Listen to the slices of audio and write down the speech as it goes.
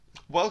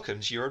Welcome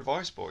to Your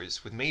Advice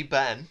Boys with me,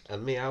 Ben,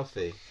 And me,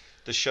 Alfie.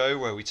 the show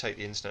where we take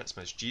the internet's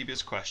most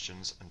dubious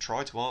questions and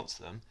try to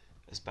answer them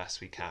as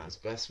best we can. As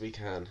best we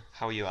can.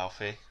 How are you,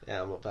 Alfie?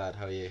 Yeah, I'm not bad.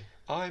 How are you?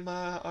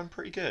 I'm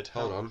pretty good.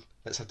 Hold on.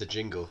 Let's have the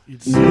jingle.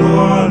 It's your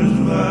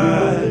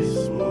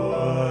advice,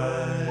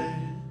 boy.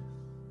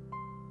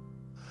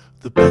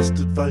 The best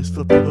advice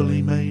for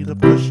properly made up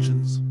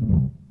questions.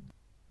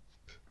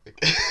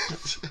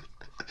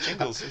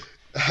 Jingles.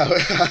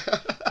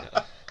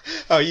 How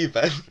are you,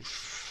 Ben?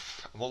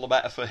 I'm all the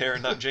better for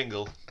hearing that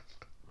jingle.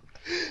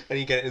 And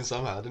you get it in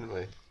somehow, didn't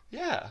we?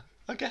 Yeah,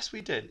 I guess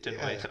we did,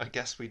 didn't we? Yeah. I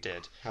guess we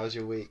did. How was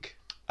your week?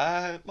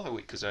 My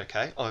week was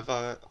okay.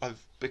 I've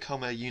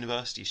become a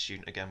university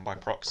student again by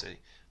proxy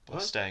by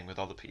What? staying with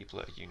other people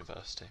at a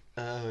university.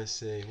 Oh, I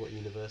see. What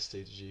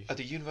university did you... At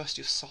the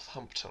University of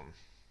Southampton.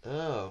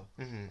 Oh,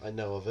 I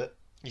know of it.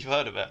 You've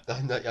heard of it?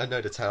 I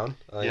know the town.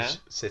 Yeah?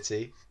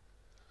 City.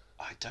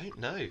 I don't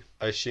know.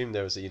 I assume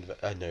there was a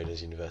I know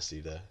there's a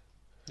university there.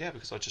 Yeah,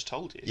 because I just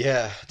told you.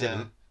 Yeah, I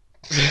didn't.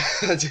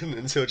 I didn't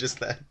until just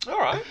then. All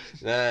right.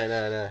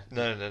 No.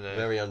 No.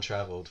 Very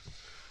untravelled.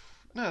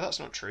 No, that's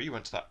not true. You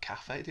went to that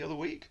cafe the other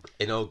week.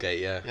 In Aldgate,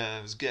 yeah. Yeah,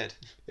 it was good.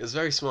 It was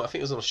very small. I think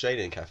it was an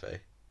Australian cafe.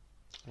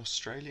 An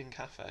Australian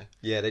cafe.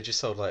 Yeah, they just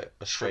sold like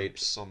a straight.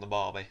 Shrimps on the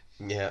barbie.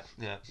 Yeah.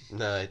 Yeah.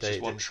 No,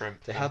 Just one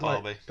shrimp. They and had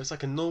barbie. like it was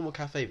like a normal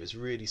cafe, but it's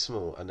really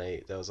small, and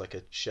there was like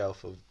a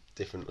shelf of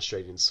different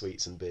Australian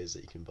sweets and beers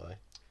that you can buy.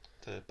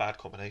 The bad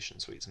combination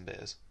sweets and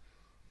beers.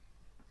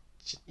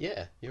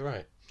 Yeah, you're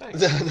right.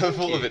 Thanks. No, Thank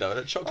thought of you. it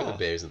though. Chocolate and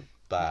beer isn't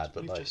bad,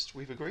 but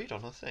We've agreed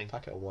on a thing.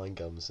 packet of wine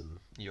gums and.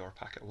 You're a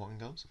packet of wine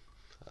gums.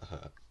 Uh,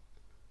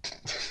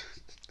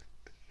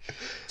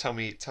 Tell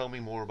me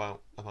more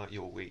about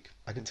your week.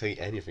 I didn't tell you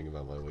anything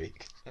about my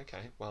week.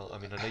 Okay. Well, I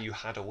mean, I know you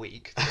had a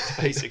week. That's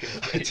basic I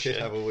information.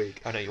 did have a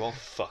week. I know you are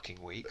fucking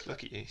weak.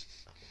 Look at you.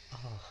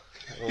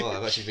 Well,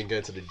 I've actually been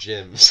going to the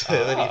gym, so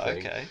if Ah,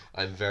 anything, okay.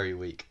 I'm very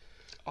weak.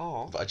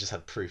 Oh. But I just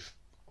had proof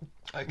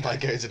by Okay.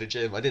 going to the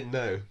gym. I didn't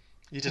know.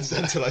 You didn't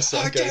Until I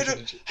started going to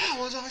the gym.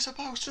 How was I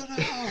supposed to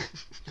know?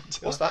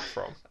 What's that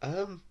from?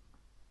 A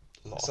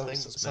lot some, of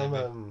things. some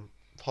maybe.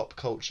 pop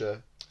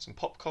culture. Some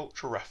pop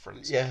culture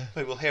reference. Yeah.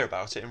 Maybe we'll hear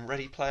about it in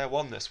Ready Player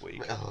One this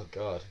week. Oh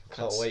god,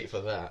 can't That's- wait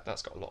for that.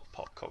 That's got a lot of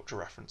pop culture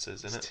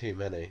references in It's it. too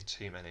many.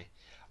 Too many.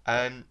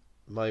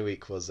 My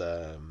week was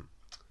it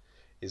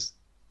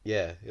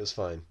was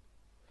fine.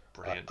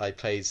 Brilliant. I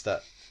played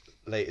that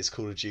latest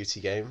Call of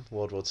Duty game,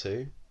 World War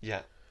Two.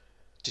 Yeah.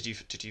 Did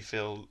you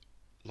feel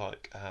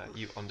like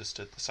you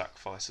understood the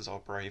sacrifices our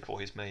brave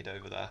boys made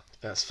over there?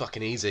 That's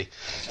fucking easy.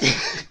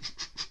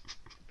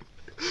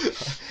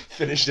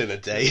 Finished in a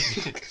day.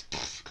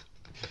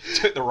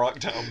 Took the right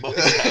down, mugged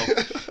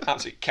down.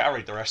 Absolutely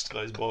carried the rest of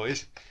those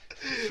boys.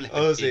 Flipping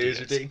Honestly, it was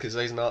idiots. ridiculous.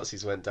 Those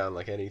Nazis went down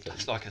like anything.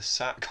 It's like a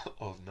sack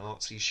of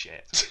Nazi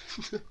shit.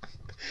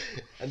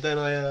 And then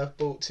I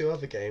bought 2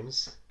 other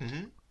games. Mhm.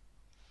 And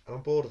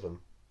I'm bored of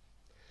them.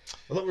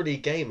 I'm not really a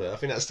gamer. I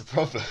think that's the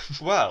problem.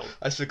 Well,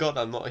 I forgot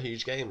that I'm not a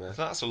huge gamer.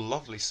 that's a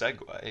lovely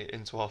segue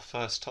into our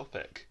first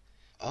topic,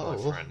 Oh,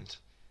 my friend.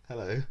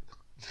 hello.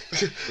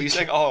 Were you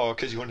saying,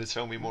 because you wanted to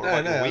tell me more No,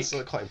 about no, your I week?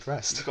 was quite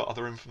impressed. You've got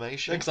other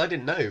information? Because I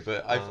didn't know,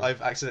 but Oh.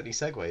 I've accidentally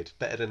segued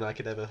better than I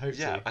could ever hope to.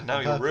 Yeah, and now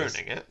on you're purpose.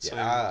 ruining it. So...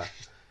 Yeah.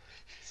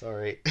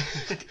 Sorry.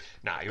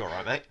 Nah, you're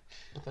alright, mate.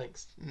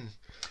 Thanks. Mm.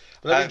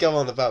 But let me go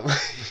on about my.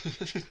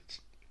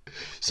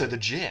 So the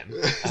gym.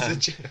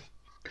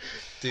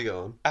 Do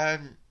go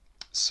on.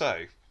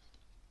 So,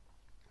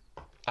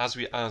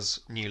 as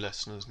new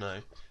listeners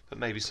know, but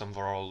maybe some of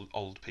our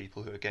old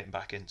people who are getting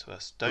back into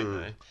us don't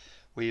know,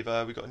 we've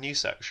got a new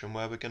section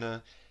where we're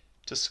gonna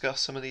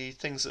discuss some of the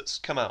things that's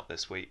come out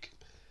this week.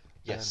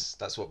 Yes,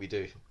 that's what we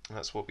do. And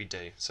that's what we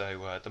do.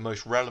 So the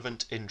most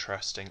relevant,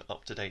 interesting,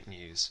 up-to-date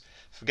news.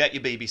 Forget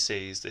your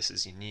BBCs. This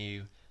is your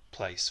new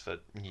place for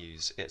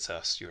news. It's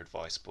us, your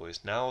advice boys.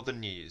 Now the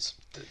news.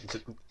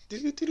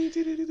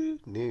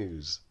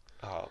 News.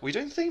 We're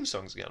doing theme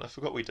songs again. I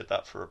forgot we did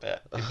that for a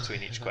bit in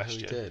between each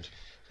question. We did.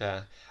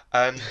 Yeah.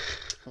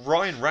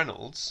 Ryan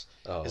Reynolds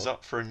Oh. is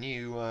up for a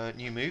new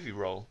movie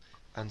role,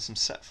 and some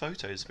set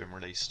photos have been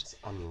released. It's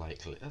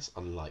unlikely. That's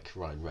unlike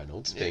Ryan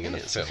Reynolds It being in a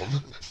is. film.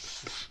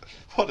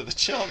 What are the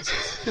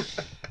chances?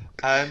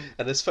 And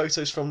there's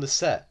photos from the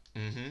set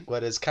hmm where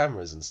there's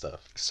cameras and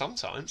stuff.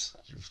 Sometimes.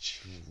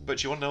 But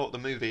do you want to know what the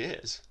movie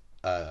is?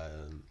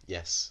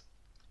 Yes.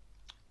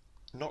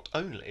 Not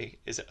only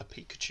is it a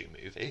Pikachu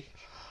movie,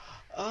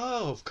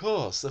 Oh, of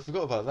course. I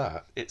forgot about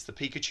that. it's the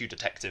Pikachu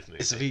detective movie.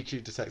 It's a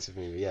VQ detective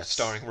movie, yes.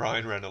 starring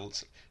Ryan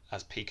Reynolds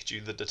as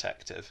Pikachu the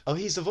detective. Oh,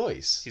 he's the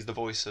voice. He's the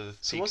voice of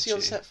So Pikachu. what's he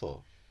on set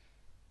for?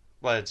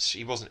 Well,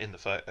 he wasn't in the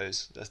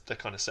photos. They're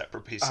kind of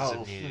separate pieces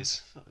of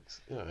news.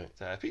 Alright.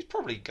 He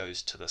probably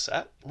goes to the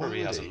set. Why Probably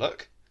would has a he?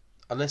 look.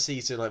 Unless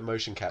he's doing like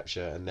motion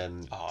capture and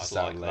then Oh, I'd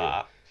sound like later.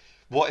 that.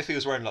 What if he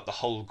was wearing like the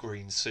whole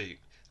green suit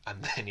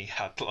and then he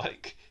had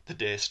like the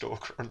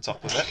deerstalker on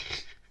top of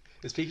it?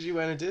 Is Pikachu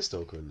wearing a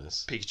deerstalker in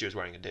this? Pikachu is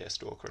wearing a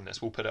deerstalker in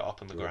this. We'll put it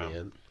up on the ground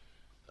Brilliant.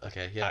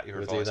 Okay, yeah, at your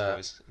we'll do advice that.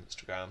 boys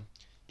Instagram.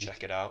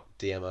 check it out.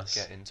 DM us.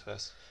 Get into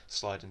us.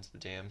 Slide into the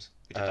DMs.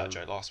 We did that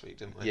joke last week,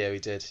 didn't we? Yeah, we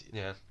did.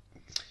 Yeah.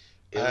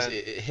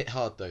 It hit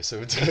hard though, so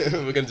we're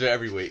going to do it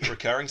every week.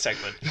 Recurring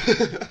segment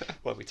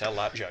where we tell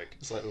that joke.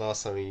 It's like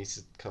last time we used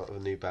to come up with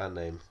a new band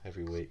name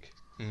every week.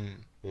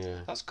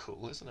 Yeah. That's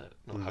cool, isn't it?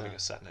 Not having a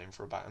set name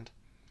for a band.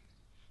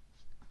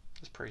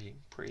 It's pretty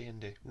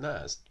indie.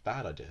 Nah, it's a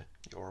bad idea.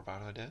 You're a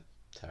bad idea.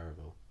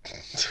 Terrible.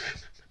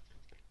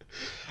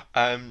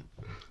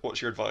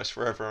 What's your advice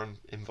for everyone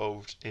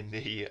involved in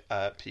the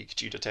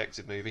Pikachu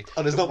detective movie?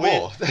 Oh, there's not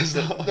more. There's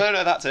not...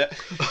 No, that's it.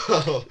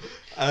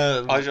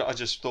 I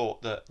just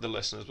thought that the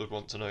listeners would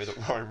want to know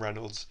that Ryan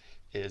Reynolds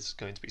is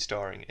going to be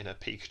starring in a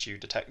Pikachu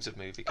detective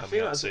movie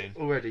coming out soon.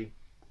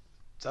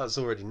 That's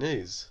already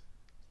news.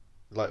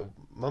 Like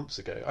months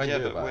ago. I knew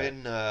but about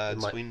when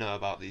it. we know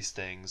about these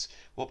things,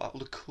 what about all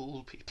the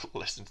cool people who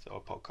listen to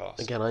our podcast?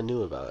 Again, I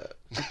knew about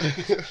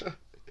it.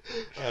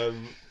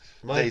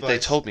 They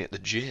told me at the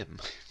gym.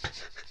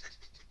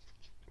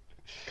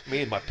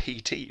 Me and my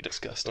PT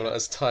discussed it. Well,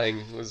 was tying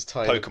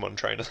Pokemon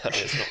trainer, that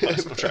is, not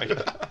personal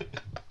trainer.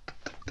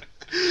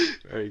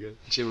 Very good.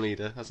 Gym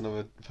leader. That's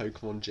another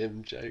Pokemon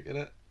gym joke, isn't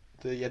it?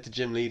 You had the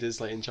gym leaders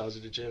like in charge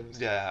of the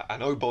gyms. Yeah,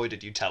 and oh boy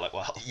did you tell it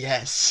well.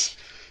 Yes.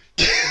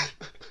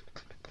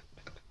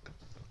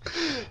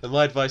 And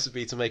my advice would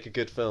be to make a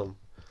good film.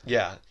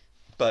 Yeah,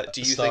 but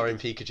do you starring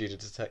Pikachu the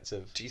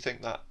detective? Do you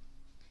think that,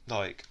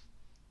 like,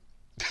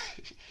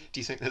 do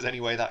you think there's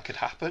any way that could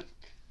happen?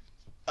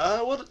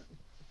 How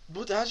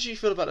did you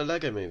feel about the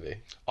Lego movie?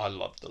 I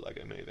loved the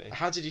Lego movie.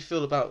 How did you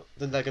feel about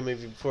the Lego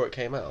movie before it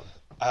came out?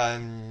 I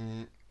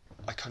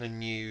kind of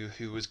knew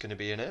who was going to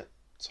be in it,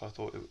 so I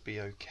thought it would be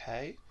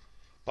okay.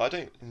 But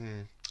I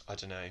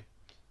don't know.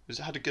 It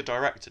had a good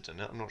director,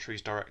 didn't it? I'm not sure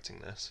who's directing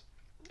this.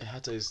 It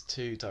had those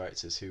two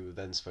directors who were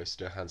then supposed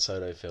to do a Han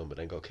Solo film, but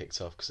then got kicked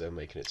off because they were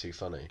making it too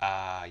funny.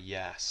 Ah,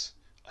 yes.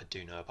 I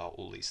do know about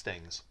all these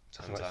things.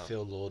 Turns out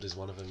Phil Lord is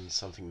one of them,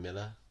 something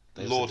Miller.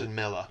 Lord and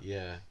Miller.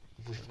 Yeah.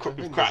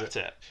 We've cracked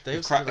it.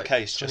 We've cracked the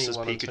case, just as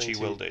Pikachu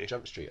will do.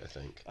 Jump Street, I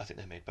think. I think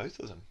they made both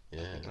of them.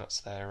 Yeah. I think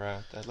that's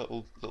their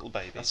little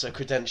baby. That's their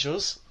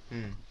credentials.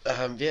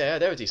 Yeah,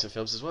 they were decent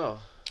films as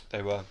well.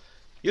 They were.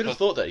 You'd have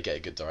thought they'd get a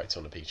good director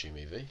on a Pikachu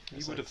movie.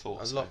 You would have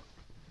thought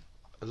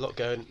a lot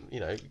going. You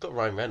know, you've got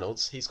Ryan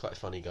Reynolds. He's quite a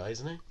funny guy,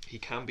 isn't he? He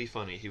can be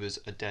funny. He was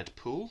a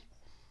Deadpool.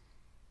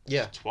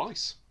 Yeah.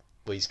 Twice.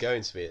 Well, he's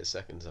going to be it a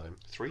second time.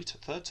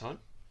 Third time.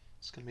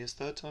 It's going to be his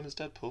third time as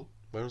Deadpool.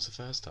 When was the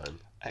first time?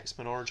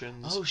 X-Men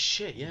Origins. Oh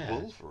shit! Yeah.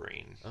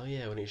 Wolverine. Oh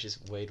yeah, when he was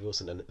just Wade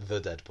Wilson and the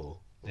Deadpool.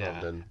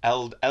 Yeah.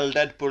 El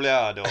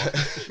Deadpoolado.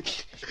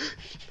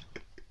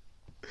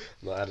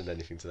 Not adding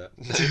anything to that.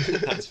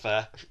 That's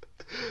fair.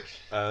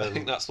 I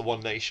think that's the one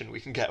nation we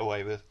can get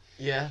away with.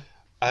 Yeah.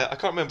 I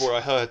can't remember where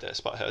I heard this,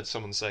 but I heard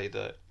someone say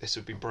that this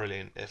would be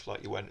brilliant if,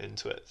 like, you went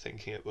into it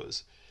thinking it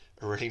was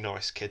a really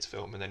nice kids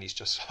film, and then he's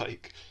just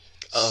like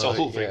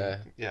solving,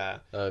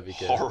 that would be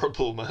good.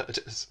 Horrible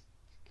murders.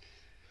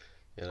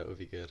 Yeah, that would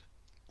be good.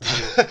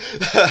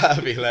 That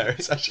would be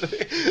hilarious,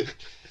 actually.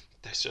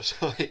 There's just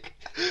like,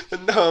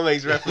 but no one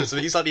makes reference.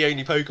 He's like the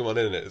only Pokemon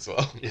in it as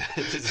well. Yeah,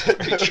 it's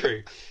very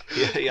true.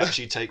 Yeah, he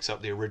actually takes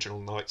up the original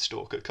Night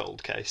Stalker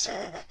cold case.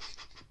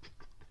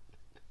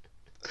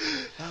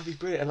 That'd be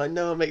brilliant. And like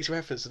no one makes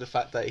reference to the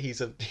fact that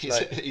he's a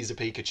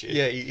Pikachu.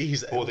 Yeah,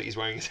 he's or that he's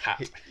wearing his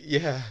hat.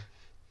 Yeah.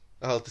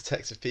 Oh,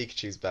 Detective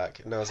Pikachu's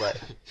back. And I was like,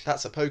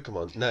 that's a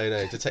Pokemon. No,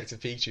 Detective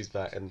Pikachu's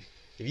back. And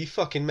if you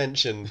fucking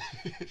mention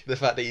the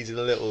fact that he's a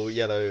little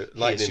yellow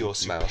lightning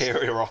mouse, your mouse.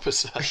 superior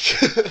officer.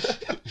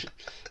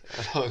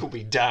 And I will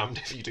be damned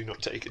if you do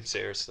not take him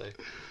seriously.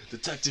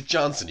 Detective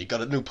Johnson, you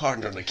got a new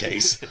partner on the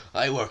case.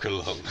 I work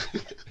alone.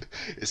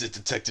 Is it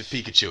Detective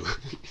Pikachu?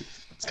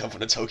 It's come from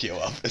the Tokyo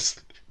office.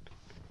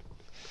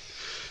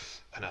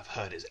 And I've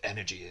heard his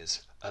energy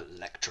is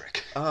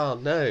electric. Oh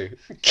no.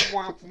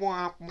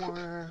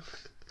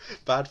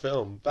 Bad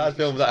film. Bad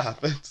film that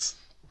happens.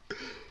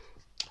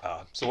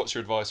 So what's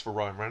your advice for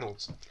Ryan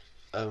Reynolds?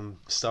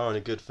 Star in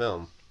a good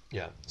film.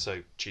 Yeah,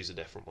 so choose a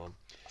different one.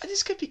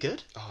 This could be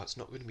good. Oh, it's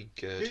not going to be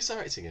good. Who's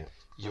directing it?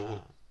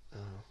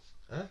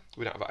 Huh?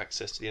 We don't have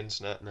access to the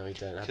internet. No, we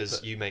don't.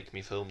 Because you make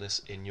me film this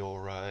in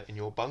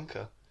your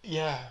bunker.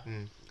 Yeah.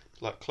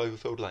 Like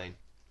Cloverfield Lane.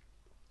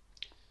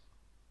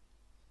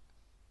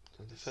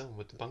 The film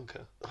with the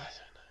bunker. I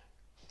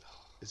don't know.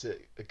 Is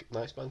it a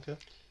nice bunker?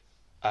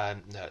 No,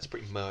 it's a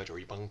pretty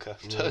murdery bunker.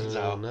 Turns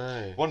out.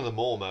 No. One of the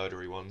more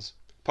murdery ones.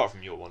 Apart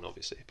from your one,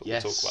 obviously. But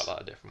yes. We'll talk about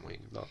that a different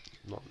week. Not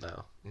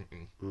now.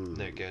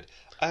 No good.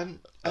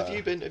 Have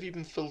you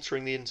been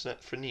filtering the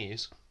internet for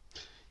news?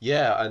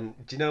 Yeah, and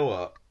do you know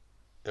what?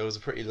 It was a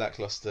pretty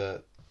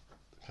lackluster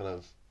kind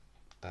of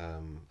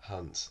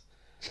hunt,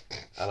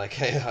 and I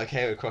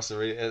came across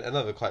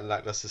another quite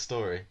lackluster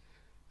story,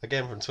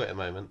 again from Twitter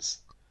Moments.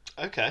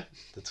 Okay.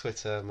 The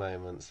Twitter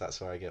Moments.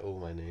 That's where I get all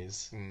my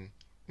news.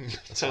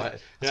 That's So, why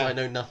I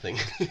know nothing.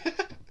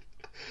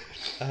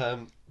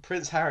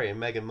 Prince Harry and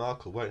Meghan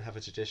Markle won't have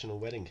a traditional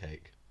wedding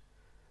cake.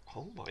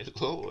 Oh my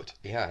lord!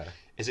 Yeah.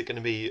 Is it going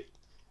to be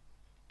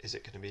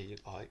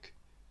like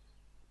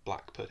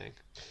black pudding.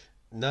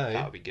 No,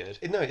 That would be good.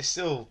 no, it's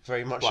still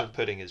very much. Black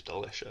pudding is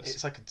delicious.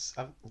 It's like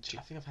I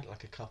think I've had it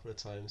like a couple of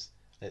times.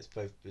 It's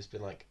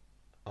been like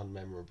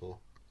unmemorable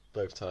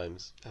both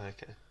times.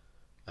 Okay.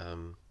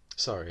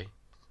 Sorry.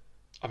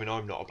 I mean,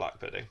 I'm not a black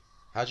pudding.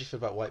 How do you feel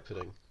about white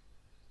pudding?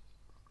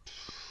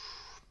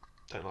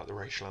 Don't like the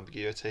racial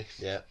ambiguity.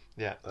 Yeah,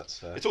 Yeah. that's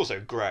fair. It's also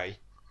grey.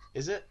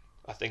 Is it?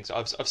 I think so.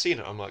 I've seen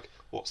it. I'm like,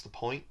 what's the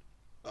point?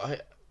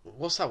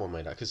 What's that one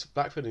made out? Because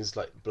black pudding is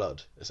like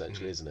blood,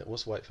 essentially, isn't it?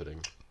 What's white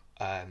pudding?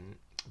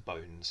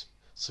 Bones.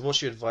 So,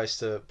 what's your advice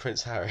to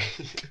Prince Harry?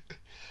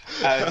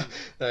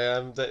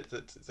 Um,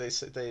 the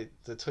twist of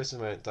the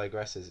moment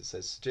digresses. It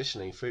says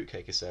traditionally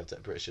fruitcake is served at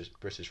a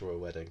British royal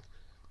wedding,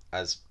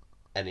 as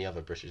any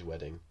other British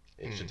wedding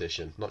in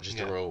tradition, not just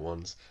the royal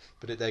ones.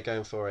 But they're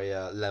going for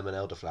a lemon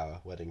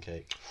elderflower wedding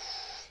cake.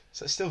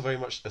 So it's still very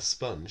much a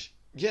sponge,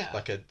 Yeah.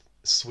 like a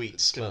sweet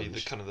It's going sponge.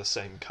 to be kind of the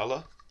same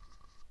colour.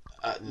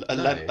 No.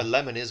 A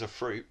lemon is a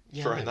fruit.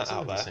 Yeah, Throwing no, that it's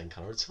out not there. the same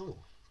colour at all.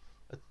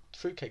 A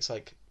fruitcake's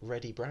like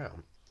reddy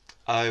brown.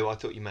 Oh, I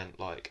thought you meant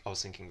like I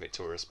was thinking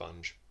Victoria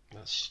Sponge.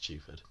 That's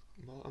stupid.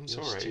 Well, I'm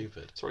You're sorry.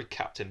 stupid. Sorry,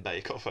 Captain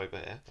Bake Off over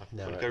here. I've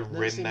never, Wanna go I've never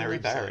rim seen an Mary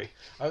episode. Berry.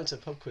 I went to a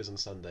pub quiz on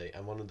Sunday,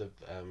 and one of the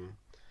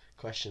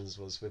questions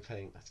was we're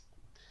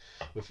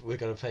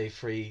going to play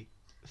free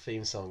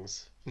theme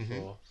songs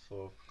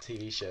for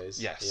TV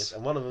shows. Yes.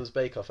 And one of them was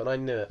Bake Off, and I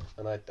knew it,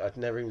 and I'd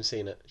never even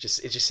seen it. It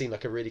just seemed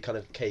like a really kind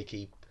of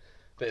cakey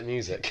bit of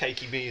music.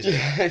 Cakey music.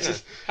 Yeah, it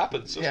just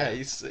happens. Yeah,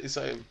 Doesn't it? it's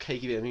like a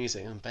cakey bit of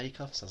music, and Bake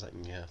Off. So I was like,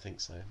 yeah, I think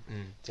so.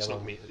 It's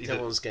not me. The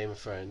other one's Game of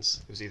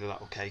Thrones. It was either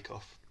that or Cake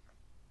Off.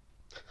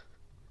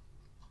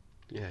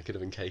 Yeah, it could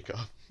have been Cake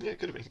Off. Yeah, it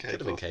could have been Cake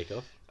Could have Off. been Cake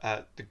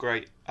Off. The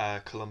great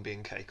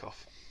Colombian Cake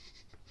Off.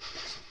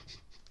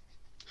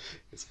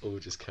 It's all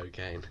just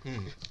cocaine.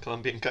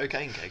 Colombian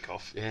cocaine cake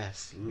off.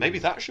 Yes. Maybe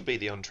that should be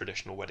the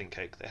untraditional wedding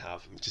cake they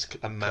have. Just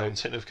A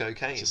mountain of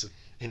cocaine Just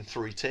in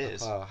 3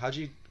 tiers. Wow, how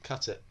do you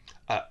cut it?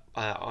 I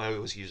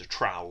always use a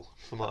trowel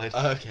for mine.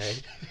 Okay.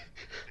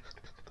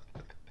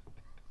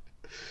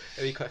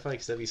 It'd be quite funny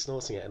because they'd be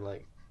snorting it in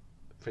like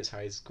Prince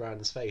Harry's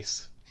grand's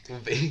face.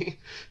 Would be.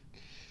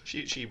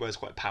 She wears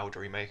quite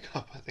powdery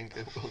makeup. I think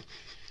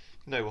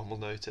no one will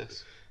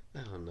notice.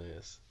 No one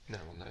knows. No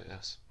one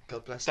notice.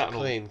 God bless That the and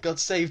all- Queen. God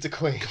save the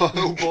Queen.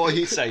 Oh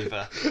boy, save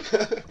her.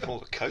 All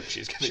the coach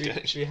is going to Should,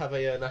 get. should we have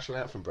a national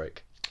anthem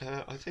break?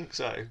 I think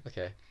so.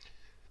 Okay.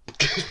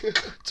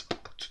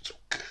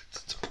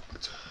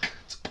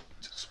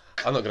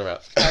 I'm not gonna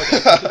rap.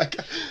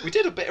 We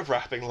did a bit of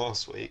rapping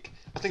last week.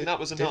 I think that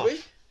was Did enough. we?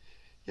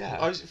 Yeah.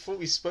 I thought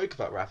we spoke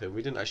about rapping.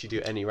 We didn't actually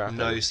do any rapping.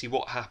 No, see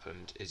what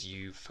happened is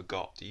you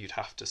forgot that you'd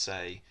have to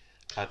say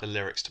the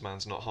lyrics to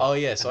Man's Not Hot. Oh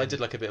yeah, so and I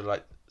did like a bit of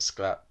like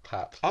sclap,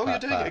 pap. Oh,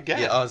 pap, you're doing it pap.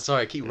 again? Yeah. Oh,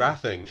 sorry. I keep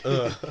rapping.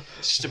 Ugh.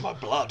 It's just in my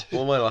blood.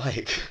 What am I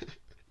like?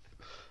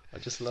 I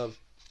just love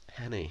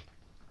Henny.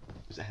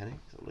 Is it Henny?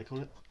 Is that what they call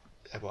it?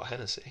 What,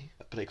 Hennessy?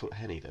 But they call it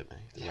Henny, don't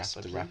they? The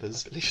believe-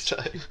 rappers. I believe so.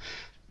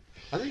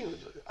 I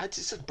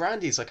think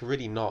brandy's like a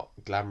really not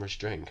glamorous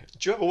drink.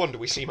 Do you ever wonder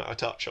we seem out of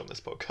touch on this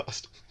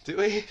podcast? Do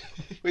we?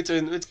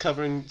 We're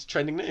covering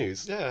trending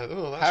news. Yeah,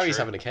 oh, that's Harry's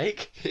true. having a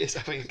cake. He is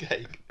having a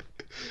cake.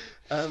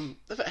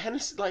 But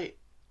Hennessy, like,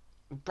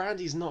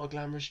 brandy's not a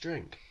glamorous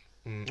drink.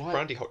 Why?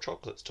 Brandy hot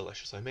chocolate's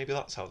delicious, though. Maybe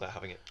that's how they're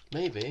having it.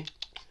 Maybe.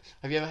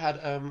 Have you ever had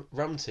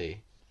rum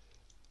tea?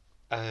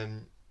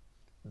 Rum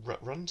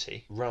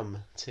tea? Rum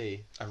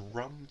tea. A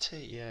rum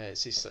tea? Yeah,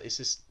 it's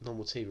just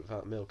normal tea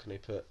without milk, and they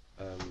put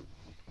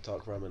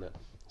dark rum in it.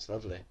 It's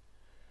lovely.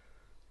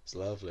 It's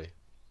lovely.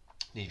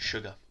 Needs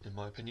sugar, in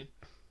my opinion.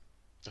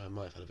 I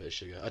might have had a bit of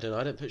sugar. I don't know.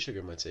 I don't put sugar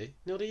in my tea.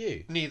 Nor do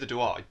you. Neither do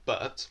I,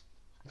 but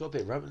Got a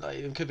bit of rum. Like,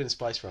 it could have been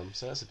spice rum,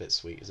 so that's a bit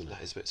sweet, isn't it?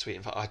 that is a bit sweet.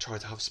 In fact, I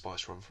tried to have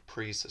spice rum for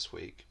Prees this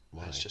week.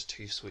 Why? And it's just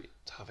too sweet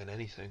to have in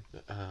anything.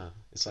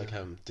 It's like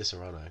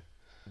Disaronno.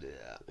 Yeah,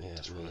 Yeah,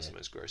 just one of the yeah.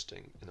 most gross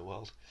thing in the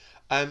world.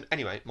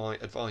 Anyway, my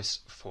advice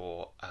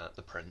for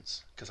the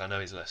Prince, because I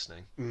know he's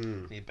listening.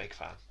 He's a big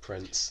fan.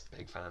 Prince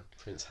Big fan.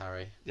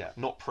 Harry. Yeah,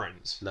 not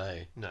Prince. No.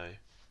 No.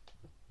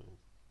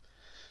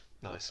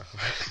 Nice.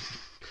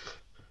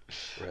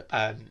 Rip.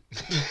 My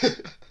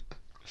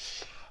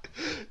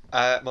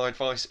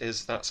advice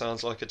is that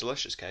sounds like a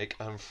delicious cake,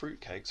 and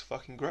fruitcake's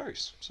fucking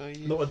gross. So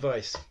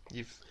advice.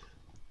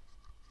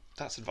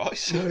 that's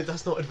advice. No,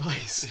 that's not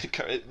advice.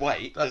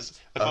 Wait,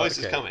 advice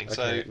is coming.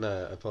 Okay. So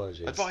No,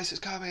 apologies. advice is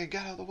coming.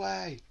 Get out of the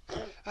way.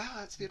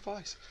 That's the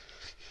advice.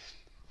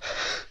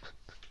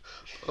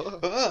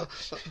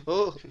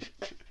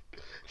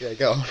 Yeah,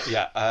 go on.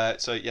 Yeah.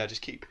 So yeah,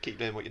 just keep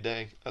doing what you're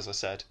doing, as I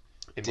said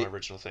in my Did-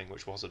 original thing,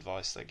 which was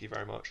advice. Thank you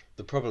very much.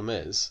 The problem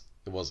is,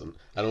 it wasn't.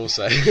 And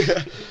also,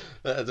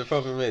 the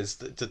problem is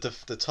that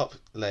the top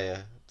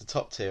layer, the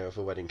top tier of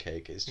a wedding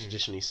cake is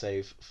traditionally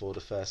saved for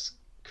the first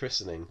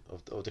christening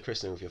or the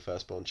christening of your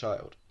firstborn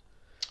child.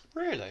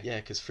 Really? Yeah,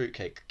 because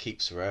fruitcake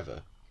keeps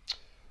forever,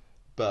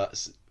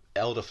 but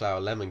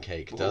elderflower lemon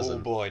cake doesn't. Oh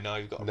boy, now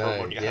you've got a No,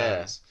 problem on your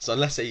hands. So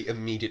unless they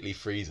immediately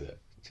freeze it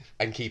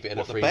and keep it in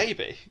What, a the freezer.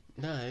 baby?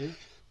 No.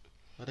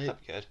 I don't.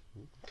 That'd be good.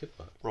 Good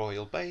work.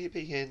 Royal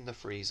baby in the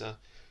freezer.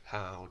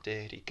 How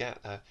did he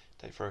get there?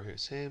 They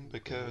froze him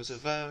because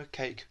of a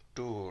cake.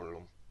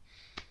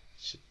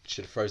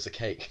 Should have froze the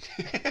cake.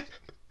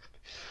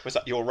 Was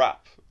that your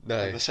rap?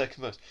 No. In the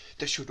second verse.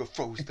 They should have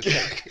froze the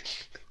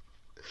cake.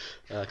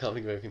 I can't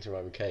think of anything to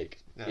rhyme with cake,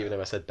 No. even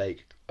though I said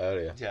bake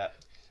earlier. Yeah.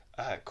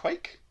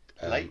 Quake.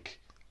 Lake.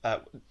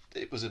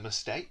 It was a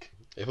mistake.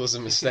 It was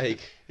a mistake.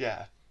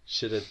 Yeah.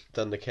 Should have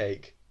done the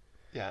cake.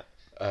 Yeah.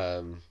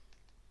 And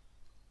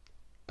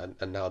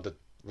now the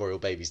royal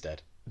baby's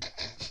dead.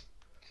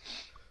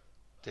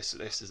 This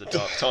is a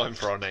dark time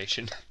for our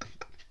nation.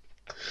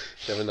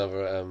 Should have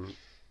another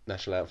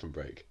national anthem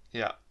break.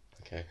 Yeah.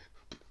 Okay.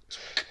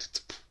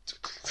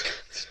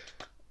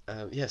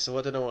 Yeah, so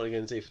I don't know what we're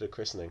going to do for the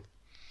christening.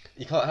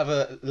 You can't have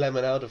a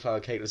lemon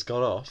elderflower cake that's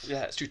gone off.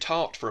 Yeah, it's too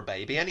tart for a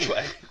baby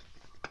anyway.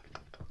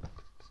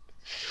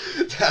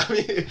 Damn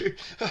you.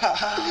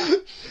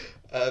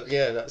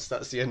 Yeah, that's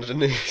the end of the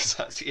news.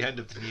 That's the end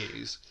of the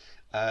news.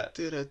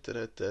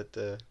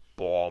 Da-da-da-da-da.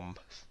 Bomb.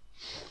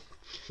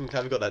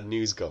 Have you got that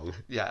news gong?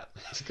 Yeah.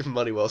 It's good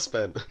money well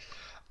spent.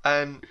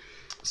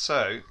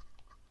 So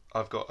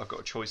I've got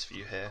a choice for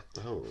you here,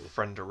 Oh.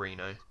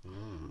 Frienderino.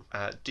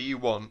 Do you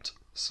want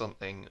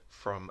something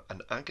from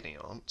an agony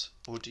aunt,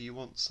 or do you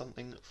want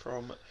something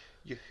from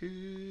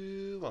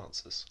Yahoo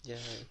Answers? Yeah.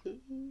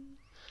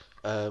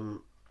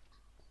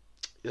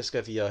 Let's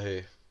go for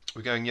Yahoo.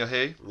 We're going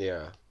Yahoo?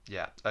 Yeah.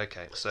 Yeah.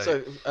 Okay.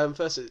 So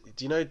First,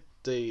 do you know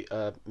the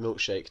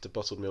milkshake, the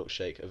bottled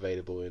milkshake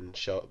available in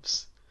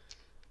shops?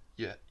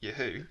 yeah,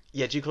 Yahoo.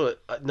 Yeah, do you call it?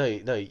 No,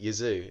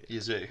 Yazoo.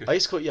 Yazoo. I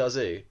used to call it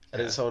Yazoo, and Yeah.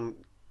 then someone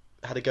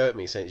had a go at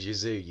me saying it's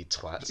Yazoo, you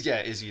twat. Yeah,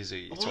 it is Yazoo.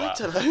 You Oh, I twat.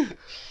 don't know.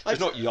 It's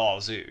not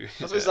Yazoo. I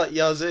thought it was like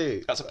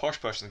Yazoo. That's a posh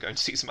person going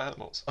to see some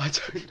animals. I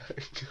don't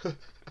know.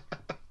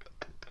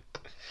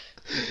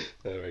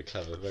 Very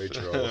clever, very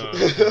droll.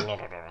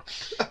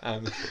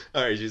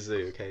 Alright,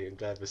 Yazoo. Okay, I'm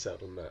glad we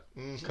settled on that.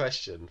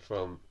 Question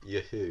from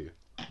Yahoo.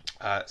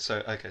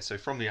 So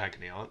from the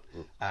agony aunt.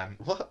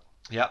 What?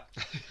 Yeah.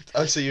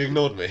 Oh, so you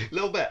ignored me?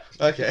 Little bit.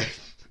 Okay.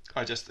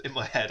 I just, in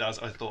my head, as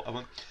I thought,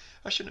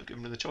 I shouldn't have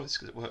given her the choice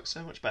because it works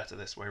so much better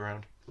this way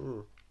around.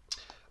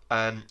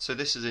 So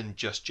this is in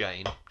Just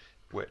Jane,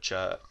 which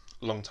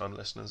long-time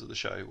listeners of the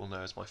show will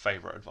know as my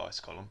favourite advice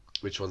column.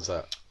 Which one's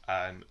that?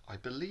 I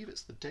believe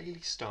it's the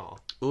Daily Star,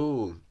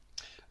 Ooh.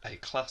 a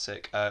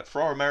classic.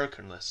 For our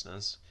American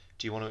listeners,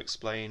 do you want to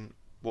explain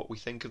what we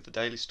think of the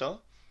Daily Star?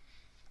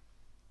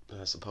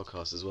 That's a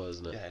podcast as well,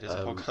 isn't it? Yeah, it is a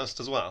podcast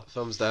as well.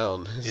 Thumbs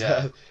down.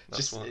 Yeah,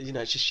 just one.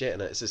 it's just shit,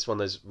 and it's just one of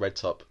those red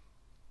top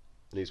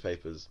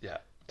newspapers. Yeah,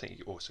 I think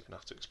you're also going to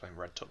have to explain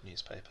red top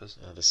newspapers.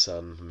 The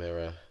Sun,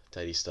 Mirror,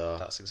 Daily Star.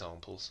 That's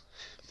examples.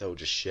 They're all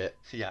just shit.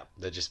 Yeah.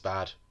 They're just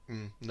bad.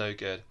 No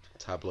good.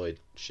 Tabloid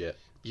shit.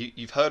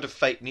 You've heard of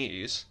fake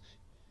news.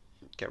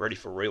 Get ready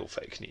for real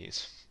fake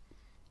news.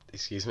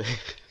 Excuse me.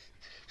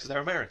 Because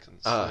they're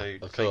Americans. Ah, so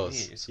of fake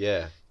course. news.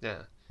 Yeah. Yeah.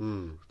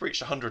 Hmm. We've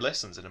reached 100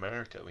 listens in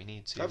America. We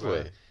need to. Have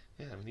we?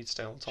 Yeah, we need to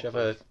stay on top. Should we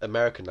have an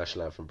American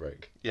national anthem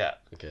break? Yeah.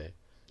 Okay.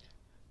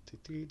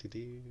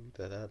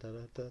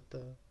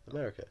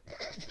 America.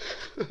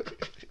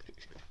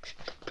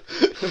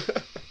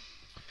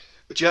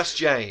 Just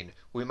Jane.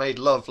 We made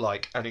love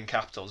like, and in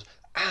capitals,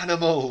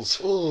 animals.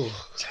 Oh.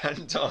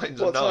 10 times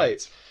a What night.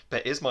 type?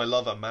 But is my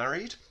lover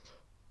married?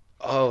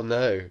 Oh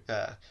no.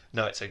 Yeah.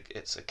 No, it's a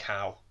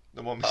cow.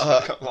 The one we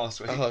spoke up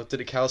last week. Oh,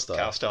 did it cow star?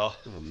 Cow star.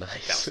 Oh,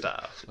 nice. Cow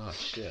star. Oh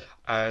shit.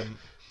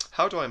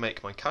 How do I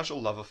make my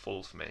casual lover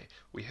fall for me?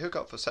 We hook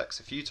up for sex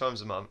a few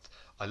times a month.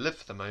 I live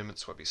for the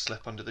moments where we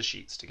slip under the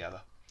sheets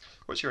together.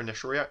 What's your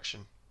initial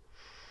reaction?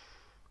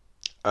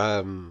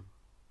 I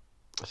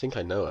think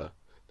I know her.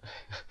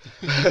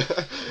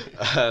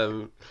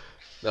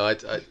 No,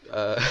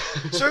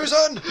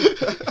 Susan!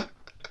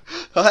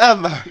 I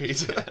am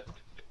married.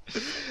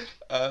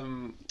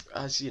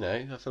 As you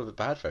know, I feel a bit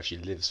bad for her. She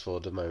lives for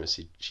the moment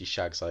she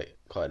shags like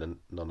quite an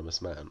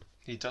anonymous man.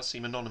 He does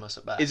seem anonymous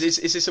at best. Is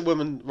this a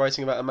woman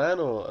writing about a man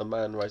or a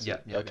man writing?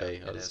 Yeah,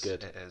 okay, yeah, that's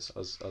good. It is. I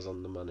was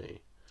on the money.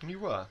 You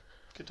were.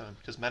 Good time,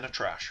 because men are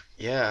trash.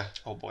 Yeah.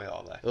 Oh boy,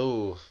 are they.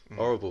 Oh,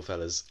 horrible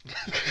fellas.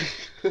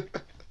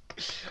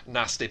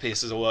 Nasty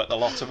pieces of work, the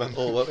lot of them.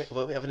 Oh,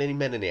 weren't we having any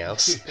men in the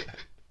house?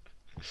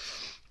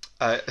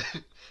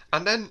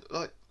 And then,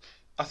 like,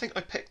 I think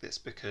I picked this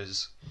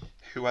because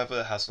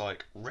whoever has,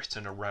 like,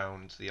 written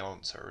around the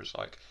answer is,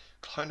 like,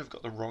 kind of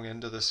got the wrong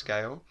end of the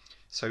scale.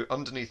 So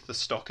underneath the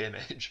stock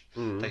image,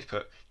 they've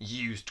put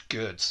used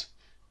goods.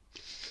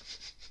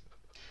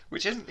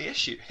 Which isn't the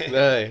issue here.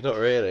 No, not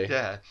really.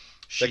 Yeah.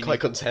 They're quite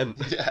content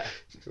Yeah.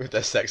 with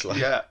their sex life.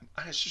 Yeah.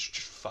 And it's just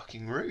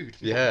fucking rude.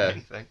 more Yeah.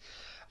 than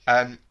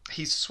anything.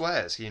 He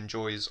swears he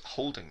enjoys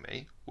holding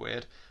me,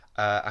 weird,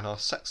 and our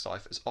sex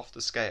life is off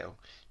the scale,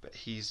 but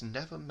he's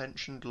never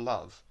mentioned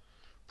love,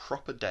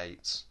 proper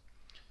dates,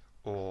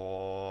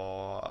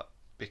 or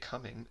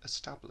becoming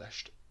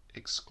established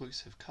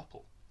exclusive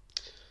couple.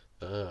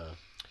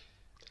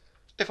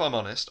 If I'm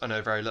honest, I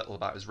know very little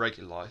about his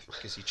regular life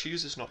because he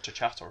chooses not to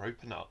chat or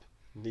open up.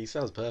 He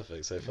sounds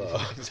perfect so far.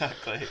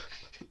 Exactly.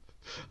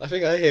 I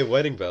think I hear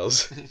wedding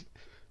bells.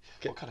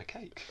 What kind of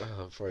cake?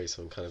 Oh, probably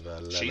some kind of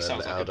a She lemon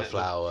sounds like a bit of a-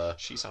 elderflower.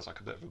 She sounds like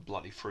a bit of a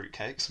bloody fruit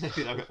cake, so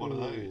maybe I'll get one of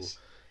those.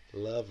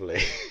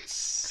 Lovely.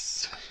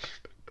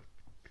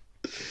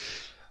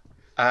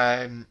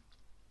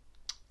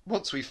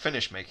 Once we've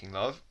finished making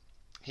love,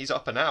 he's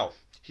up and out.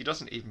 He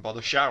doesn't even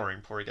bother showering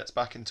before he gets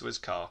back into his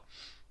car.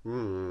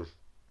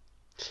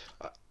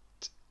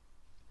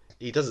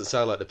 He doesn't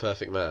sound like the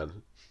perfect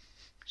man.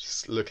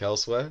 Just look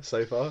elsewhere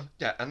so far.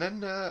 Yeah, and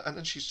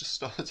then she's just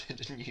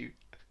started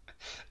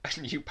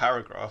a new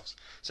paragraph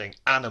saying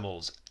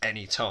animals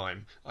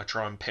anytime I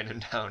try and pin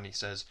him down. He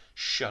says,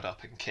 "Shut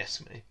up and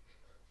kiss me."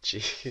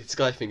 Gee, this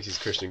guy thinks he's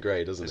Christian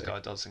Grey, doesn't This he? guy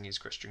does think he's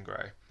Christian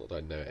Grey. Not that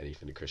I know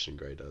anything that Christian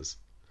Grey does.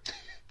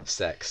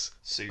 Sex.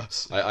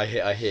 Suits. I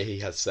hear he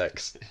has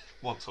sex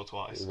Once or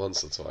twice.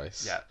 once or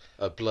twice. Yeah.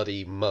 A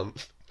bloody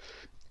month.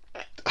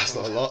 That's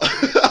not a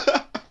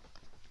lot.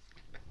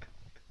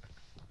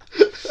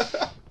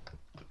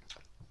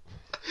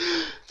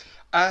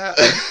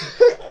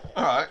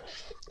 Alright.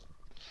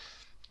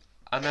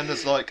 And then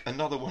there's like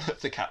another one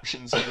of the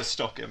captions in the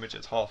stock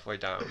images halfway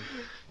down.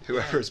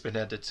 Whoever has been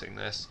editing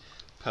this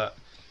put,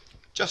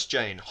 "Just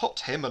Jane,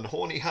 hot him and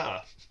horny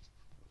her."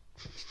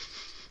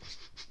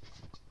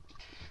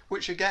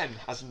 Which again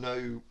has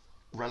no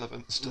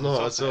relevance to the Not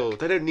topic. at all.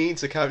 They don't need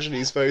to caption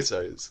these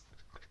photos.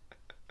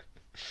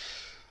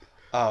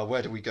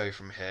 Where do we go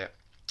from here?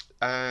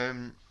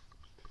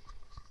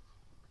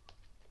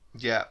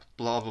 Yeah,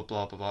 blah blah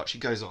blah blah blah. She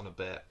goes on a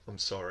bit. I'm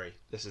sorry,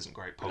 this isn't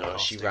great podcasting. Oh,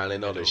 she ran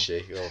in on, is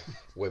she? Oh,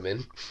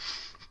 women.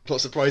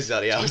 Not surprised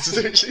at the hours,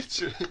 isn't she?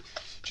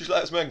 She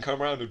lets men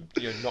come around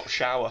and not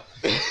shower.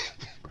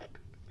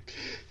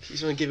 He's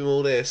trying to give him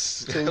all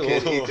this. Talking,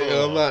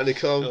 I'm out in the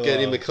car, I'm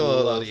getting in the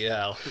car. Bloody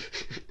hell.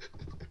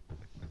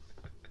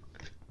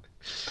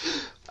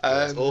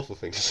 That's an awful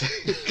thing to say.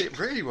 It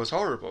really was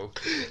horrible.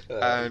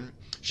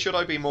 Should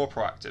I be more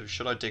proactive?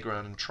 Should I dig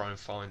around and try and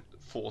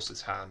force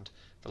his hand?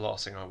 The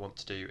last thing I want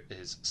to do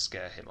is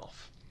scare him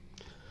off.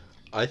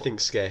 I think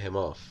scare him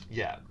off.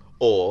 Yeah.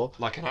 Or,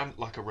 Like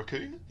a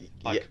raccoon?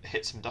 Like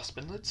hit some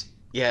dustbin lids?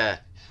 yeah.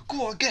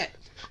 Go on, get!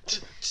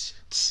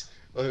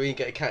 Or when you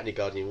get a cat in your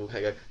garden, you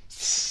go,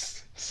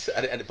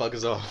 and it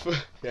buggers off.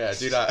 Yeah,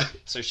 do that.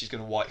 So she's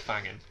going to white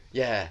fang him.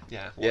 Yeah.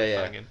 Yeah,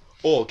 Yeah. fang him.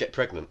 Or get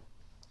pregnant.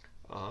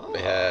 Oh.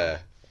 Yeah.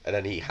 And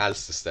then he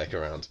has to stick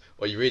around.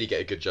 Or you really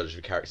get a good judge of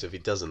a character if he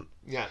doesn't.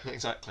 Yeah,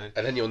 exactly.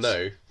 And then you'll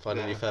know, find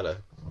a Yeah. new fella.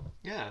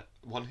 Yeah,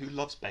 one who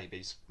loves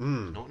babies.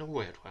 Mm. Not in a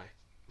weird way.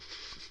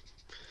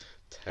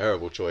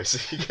 Terrible choice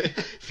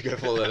if you go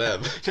for one of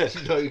them. They're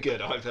no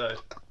good, I've heard.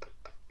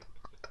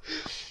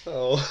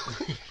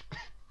 Oh.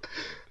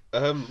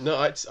 No,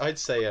 I'd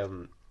say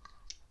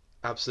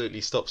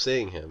absolutely stop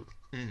seeing him.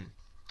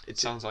 It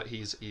sounds like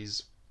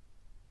he's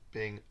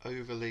being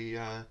overly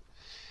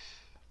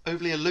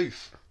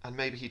aloof, and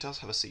maybe he does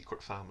have a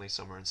secret family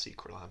somewhere in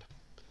Secret Land.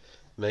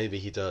 Maybe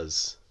he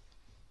does.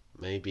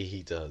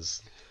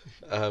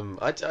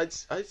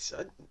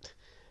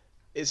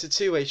 It's a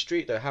two-way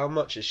street though. How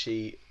much is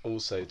she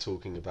also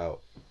talking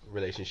about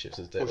relationships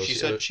and stuff? Well, she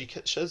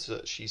says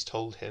that she's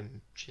told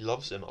him she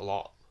loves him a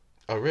lot.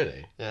 Oh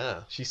really?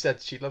 Yeah, She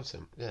said she loves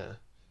him. yeah.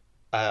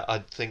 I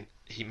think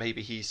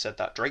he said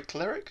that Drake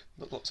lyric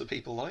that lots of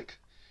people like.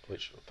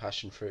 Which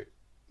passion fruit?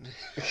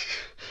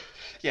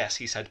 Yes,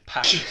 he said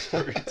passion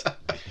fruit.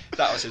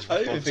 That was his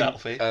response,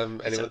 Alfie. Anyway,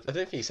 I don't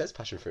think he says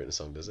passion fruit in the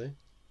song, does he?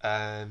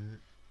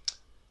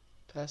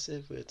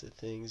 Passive with the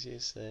things you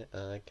say,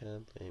 I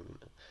can't blame you.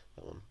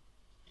 That one.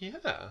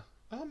 Yeah.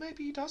 Oh,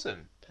 maybe he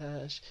doesn't.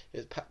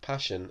 It's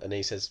passion, and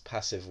he says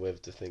passive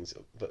with the things,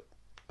 but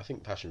I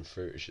think passion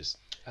fruit is just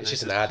And it's then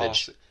just he an says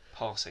adage.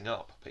 Passing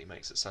up, but he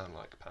makes it sound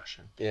like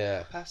passion.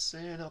 Yeah,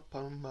 Passing up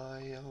on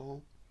my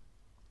own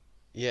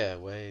yeah,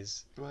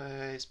 ways.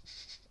 ways.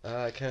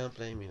 I can't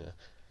blame you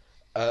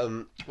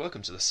now.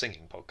 Welcome to the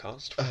singing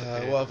podcast.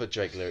 What other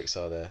Drake lyrics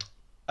are there?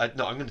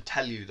 No, I'm going to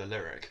tell you the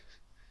lyric.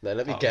 No,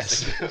 let me I was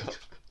guess. thinking of-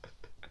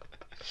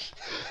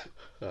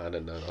 I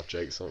don't know enough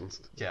Drake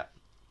songs. Yeah.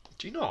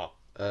 Do you not?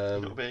 You're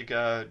not a big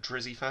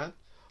Drizzy fan?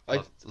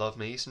 Love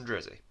me some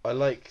Drizzy. I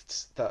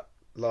liked that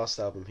last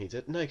album he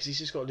did. No, because he's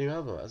just got a new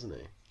album out, hasn't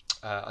he?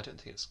 I don't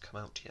think it's come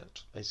out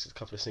yet. It's a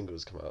couple of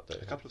singles come out though.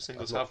 A couple of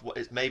singles I've not-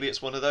 have. Maybe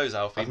it's one of those,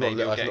 Alfie. I've not Maybe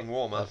li- you're I've getting not-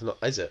 warmer. I've not.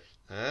 Is it?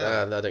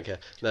 Ah. No, I don't care.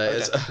 No,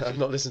 Okay. I've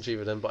not listened to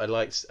either of them, but I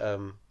liked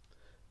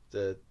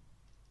the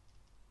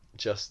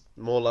just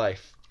more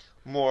life,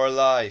 More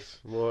life.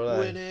 more life.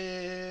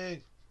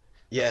 Winning.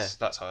 Yeah.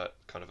 That's how it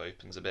kind of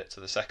opens a bit to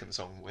the second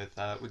song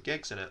with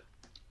gigs in it.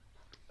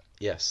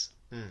 Yes.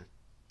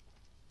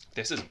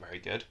 This isn't very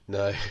good.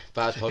 No.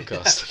 Bad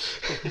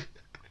podcast.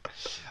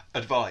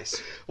 Advice.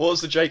 What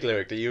was the Drake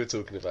lyric that you were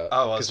talking about?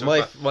 Oh, I was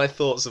because talking my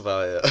thoughts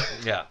about it.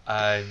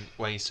 Yeah.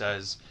 When he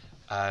says,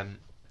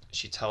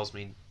 she tells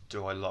me,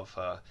 do I love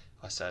her?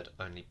 I said,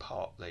 only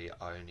partly.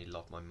 I only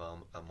love my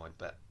mum and my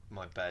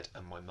my bed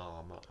and my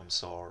mum. I'm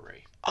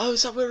sorry. Oh,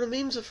 is that where the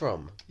memes are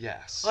from?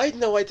 Yes. I had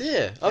no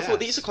idea. I thought Yes.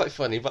 these are quite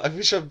funny, but I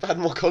wish I had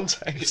more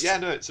context. Yeah,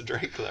 no, it's a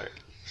Drake lyric.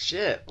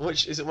 Shit.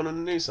 Which is it? One of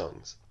the new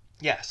songs?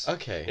 Yes.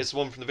 Okay. It's the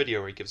one from the video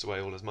where he gives away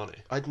all his money.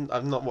 I've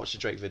not watched a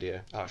Drake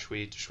video. Oh, should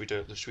we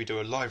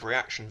do a live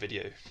reaction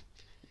video?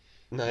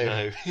 No.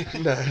 No.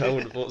 No, I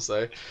wouldn't have thought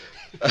so.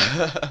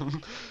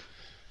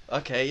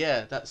 Okay,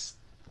 yeah, that's.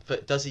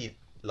 But does he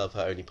love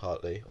her only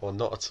partly, or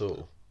not at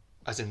all?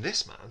 As in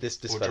this man? This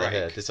or fella Drake?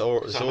 here, this So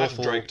I imagine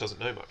awful. Drake doesn't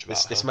know much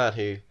about This her. man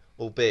who,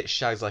 albeit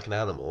shags like an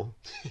animal,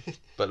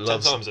 but 10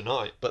 loves times a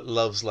night. but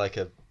loves like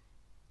a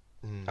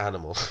Mm.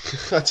 animal.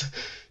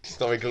 He's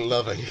not very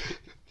loving.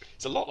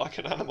 It's a lot like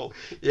an animal.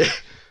 Yeah,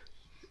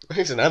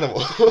 he's an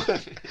animal.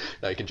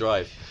 No, he can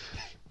drive.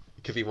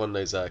 He could be one of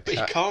those. But he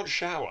can't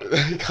shower.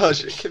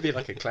 Gosh, it could be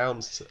like a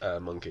clown's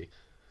monkey,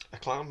 A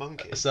clown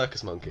monkey. a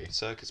circus monkey.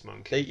 Circus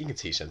monkey. You can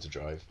teach them to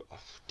drive. Oh,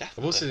 I've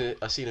definitely.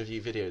 I've seen a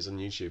few videos on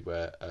YouTube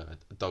where a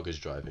dog is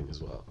driving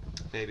as well.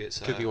 Maybe it's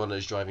Could be one of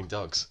those driving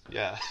dogs.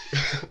 Yeah.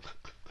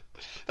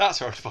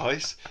 That's our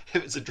advice.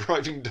 If it's a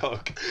driving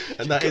dog.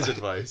 And that you've is got-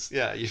 advice.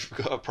 Yeah, you've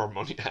got a problem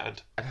on your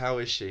hand. And how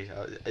is she?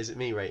 Is it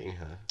me rating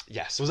her?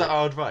 Yes. Was that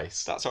our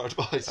advice? That's our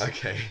advice.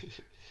 Okay.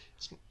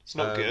 It's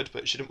not good,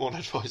 but she didn't want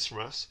advice from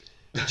us.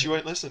 And she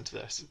won't listen to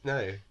this.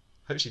 No.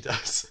 Hope she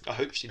does. I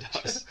hope she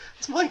does.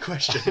 It's my I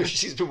question. hope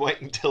she's been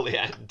waiting till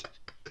the end.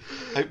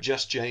 I hope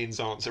just Jane's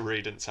answer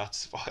really didn't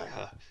satisfy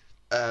her.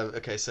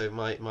 Okay, so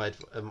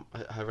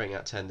her rating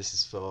out of 10. This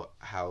is for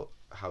how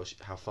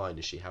fine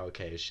is she? How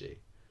okay is she?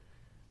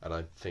 And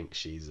I think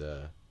she's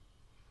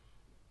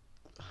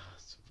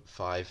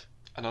 5.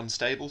 An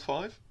unstable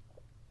 5?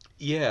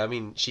 Yeah, I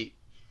mean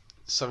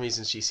some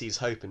reason she sees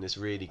hope in this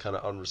really kind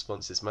of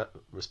unresponsive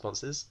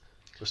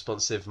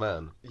responsive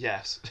man.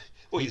 Yes.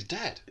 Well, he's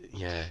dead.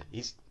 Yeah,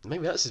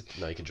 maybe that's his.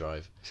 No, he can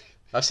drive.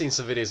 I've seen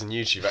some videos on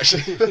YouTube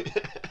actually.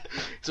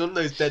 It's one of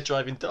those dead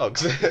driving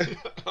dogs.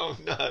 Oh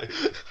no.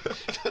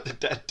 The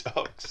dead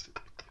dogs.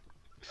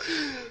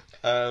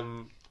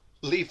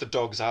 Leave the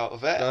dogs out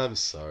of it. I'm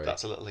sorry.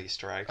 That's a little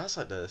Easter egg. That's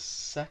like the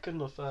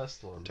second or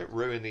first one. Don't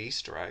ruin the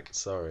Easter egg.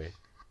 Sorry.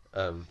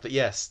 But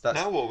yes, that's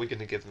Now what are we going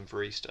to give them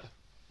for Easter?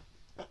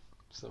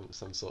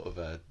 some sort of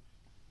a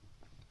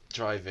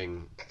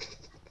driving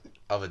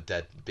of a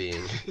dead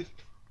being.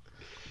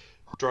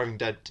 Driving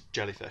dead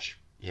jellyfish.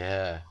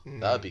 Yeah,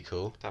 that'd be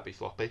cool. That'd be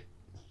floppy.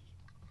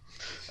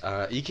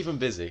 You keep them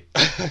busy.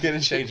 I'm gonna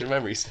change your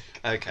memory stick.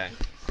 Okay.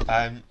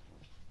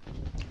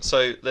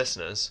 So,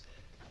 listeners,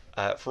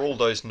 for all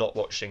those not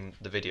watching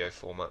the video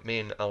format, me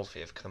and Alfie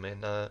have come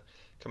in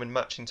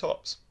matching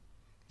tops.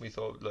 We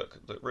thought, look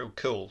real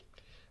cool.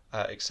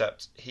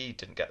 Except he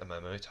didn't get the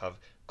memo to have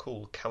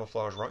cool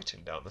camouflage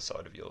writing down the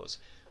side of yours.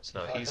 So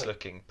now he's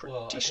looking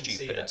pretty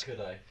stupid. could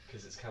I?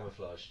 Because it's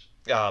camouflaged.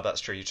 Ah, that's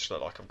true. You just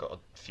look like I've got a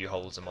few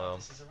holes in my arm.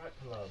 This is a right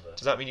palaver.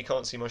 Does that mean you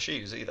can't see my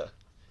shoes either?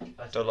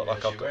 Don't look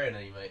like I've got. wearing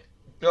any, mate.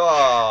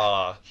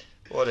 Ah,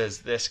 what is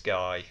this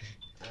guy?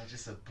 I'm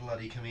just a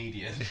bloody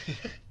comedian.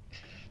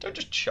 Don't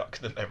just chuck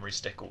the memory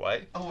stick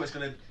away. Oh, it's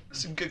gonna.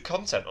 There's some good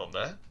content on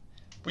there.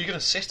 Well, you're going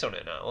to sit on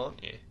it now,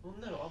 aren't you? Well,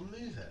 no, I'll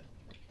move it.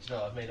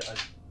 No, I've made it.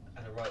 I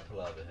had a right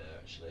palaver here,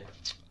 actually.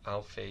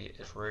 Alfie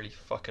is really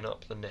fucking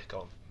up the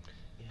Nikon.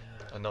 Yeah.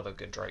 Another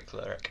good Drake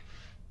lyric.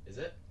 Is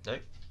it? No.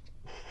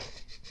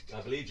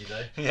 I believe you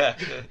though. Yeah.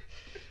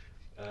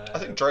 I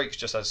think Drake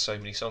just has so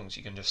many songs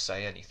you can just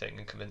say anything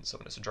and convince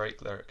someone it's a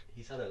Drake lyric.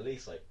 He's had at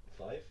least like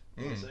 5.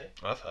 Would you say?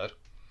 I've heard.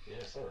 Yeah,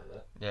 something like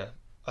that. Yeah.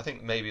 I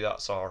think maybe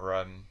that's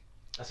our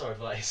That's our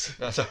advice.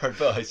 that's our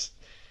advice.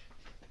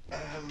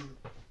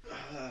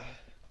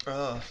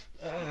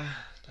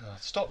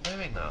 Stop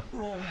doing that.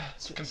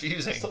 It's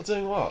confusing. Stop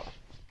doing what?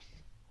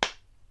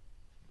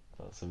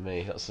 That's for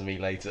me. That's for me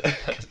later.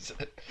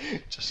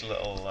 Just a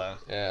little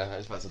Yeah, I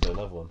was about to do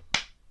another one.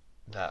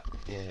 that.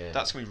 Yeah.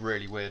 That's gonna be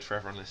really weird for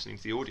everyone listening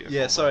to the audio. Yeah,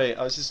 format. sorry,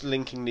 I was just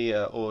linking the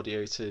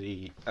audio to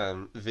the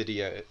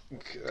video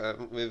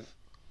with.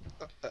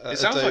 It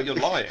sounds like you're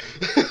lying.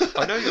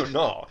 I know you're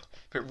not,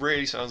 but it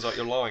really sounds like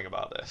you're lying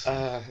about this.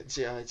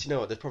 Do you know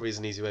what? There probably is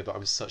an easy way, but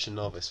I'm such a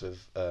novice with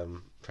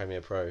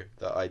Premiere Pro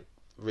that I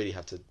really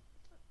have to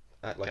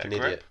act like Get an a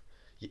idiot.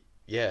 grip?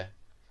 Yeah.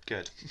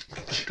 Good.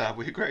 Glad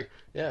we agree.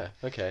 Yeah.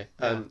 Okay.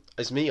 Yeah.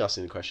 It's me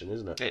asking the question,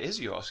 isn't it? It is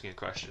you asking a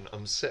question.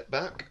 I'm sit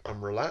back.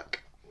 I'm relax.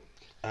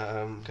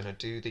 I'm gonna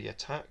do the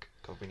attack.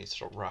 God, we need to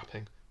stop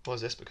rapping. Why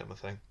has this become a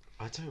thing?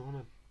 I don't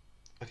want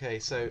to. Okay,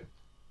 so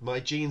my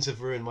genes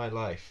have ruined my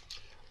life.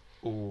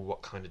 Ooh,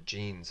 what kind of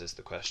genes is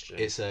the question?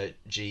 It's a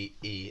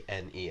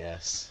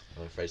GENES,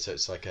 I'm afraid. So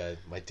it's like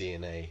my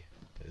DNA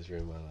has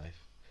ruined my life.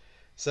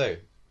 So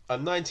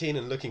I'm 19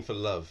 and looking for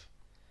love.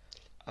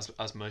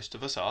 as most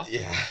of us are.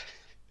 Yeah.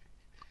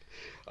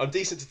 I'm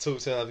decent to talk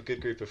to and have a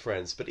good group of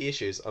friends, but the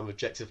issue is I'm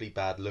objectively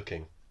bad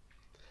looking.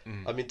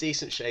 I'm in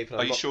decent shape. And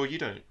Are I'm you not... sure you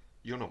don't?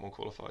 You're not more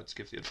qualified to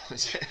give the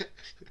advice.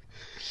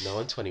 No,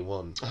 I'm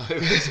 21. Oh,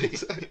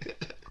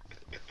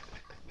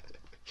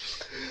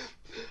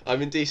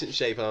 I'm in decent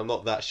shape and I'm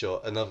not that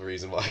short. Another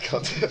reason why I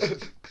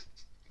can't.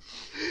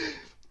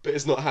 but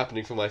it's not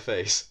happening for my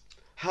face.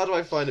 How do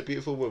I find a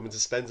beautiful woman to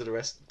spend the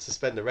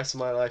rest of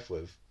my life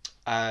with?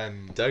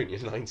 Don't, you're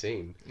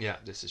 19. Yeah,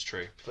 this is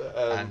true.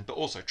 But But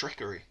also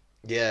trickery.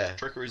 yeah,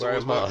 Trickery's wear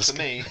a always worked mask.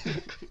 for me.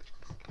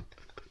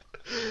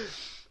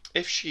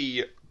 If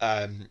she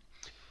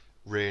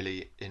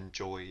really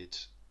enjoyed,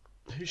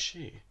 Who's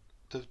she?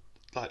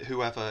 like,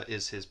 whoever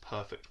is his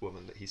perfect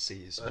woman that he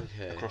sees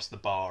Okay. across the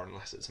bar,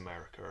 unless it's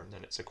America, and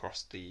then it's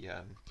across the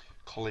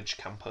college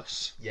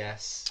campus.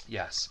 Yes.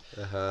 Yes.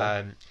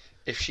 Uh-huh.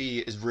 If she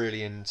is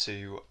really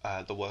into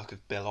the work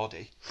of Bill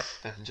Oddie,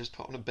 then just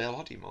put on a Bill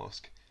Oddie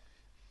mask.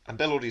 And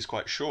Bill Oddie's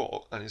quite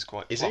short and he's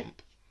quite Is he?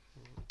 plump.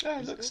 Yeah,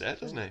 he looks it,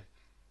 doesn't he?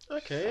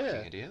 Okay, Fucking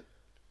yeah. idiot.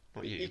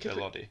 Not you, You Bill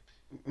could Oddie.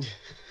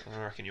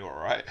 I reckon you're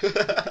alright.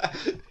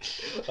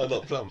 I'm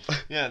not plump.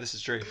 Yeah, this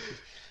is true.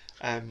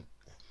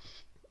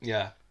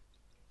 Yeah.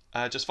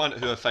 Just find out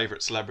who her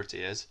favourite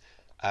celebrity is.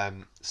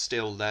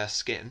 Steal their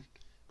skin.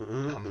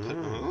 Ooh.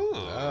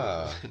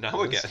 Now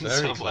we're That's getting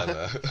very somewhere.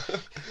 clever.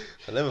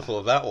 I never thought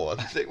of that one.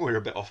 I think we were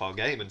a bit off our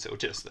game until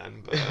just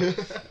then,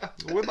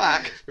 but we're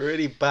back.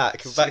 Really back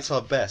to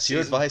our best.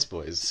 Your Season- advice,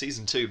 boys.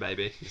 Season 2,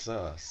 baby.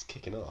 It's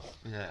kicking off.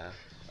 Yeah.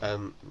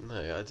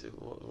 No,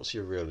 what's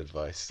your real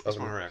advice? That's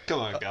my real. Come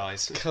on,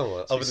 guys. Come on,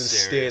 Let's other be than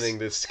serious. stealing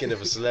the skin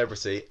of a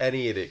celebrity,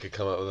 any idiot could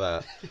come up with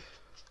that.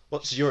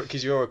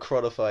 Because you're a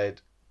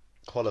qualified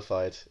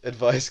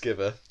advice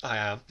giver. I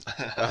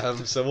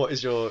am. So what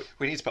is your?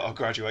 We need to put our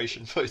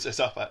graduation photos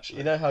up, actually.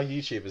 You know how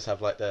YouTubers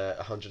have like their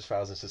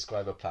 100,000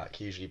 subscriber plaque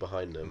usually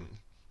behind them.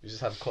 You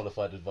just have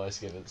qualified advice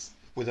givers.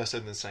 With us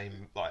in the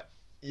same, like,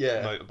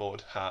 Yeah.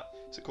 motorboard hat.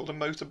 Is it called a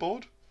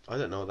motorboard? I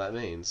don't know what that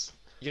means.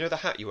 You know the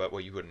hat you wear?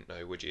 Well, you wouldn't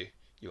know, would you?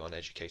 You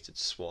uneducated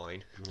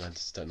swine. I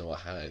just don't know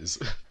what hat is.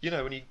 You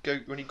know when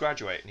you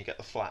graduate and you get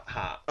the flat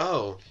hat.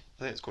 Oh.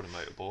 I think it's called a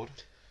motorboard.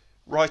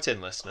 Write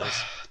in, listeners.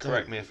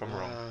 Correct me if I'm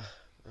wrong.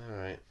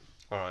 Alright.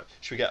 All right.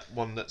 Should we get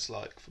one that's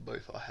like for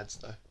both our heads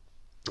though?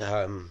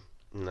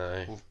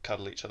 No. We'll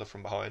cuddle each other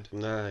from behind.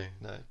 No.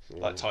 No,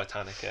 like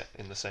Titanic it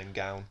in the same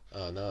gown.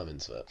 Oh, no, I'm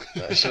into it.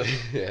 Actually,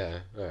 yeah.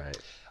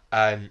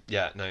 Alright.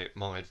 Yeah. No,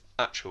 my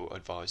actual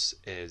advice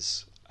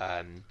is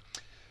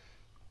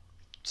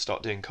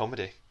start doing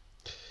comedy.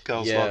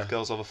 Girls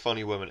love a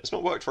funny woman. It's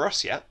not worked for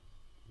us yet.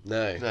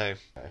 No. No.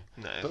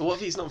 But what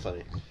if he's not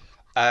funny?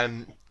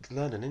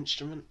 Learn an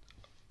instrument.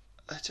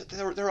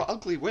 There are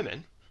ugly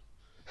women.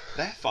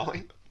 They're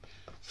fine.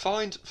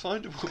 Find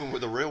a woman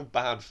with a real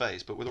bad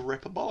face, but with a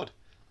ripper bod.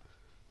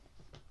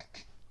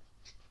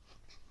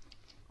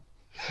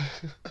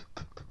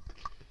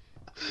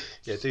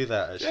 Yeah, do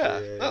that. Actually.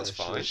 Yeah, that's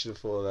fine. I should have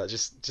thought of that.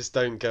 Just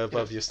don't go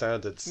above your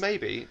standards.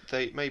 Maybe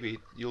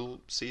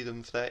you'll see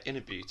them for their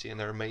inner beauty and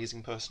their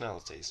amazing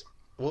personalities.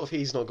 What if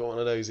he's not got one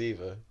of those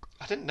either?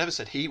 I never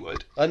said he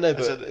would. I know,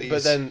 said that but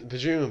he's- then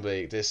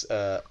presumably this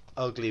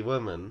ugly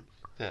woman,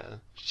 Yeah.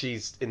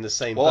 she's in the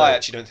same Well, boat. I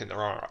actually don't think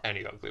there are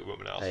any ugly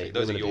women, Alfie. Hey,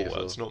 Those are women are your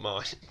beautiful. words, not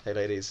mine. Hey,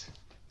 ladies.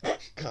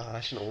 God, I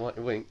shouldn't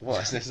have winked. What?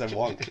 I said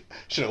wonk.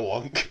 Shouldn't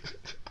have wonk.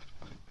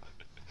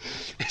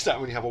 Is that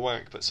when you have a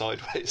wank but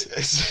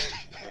sideways?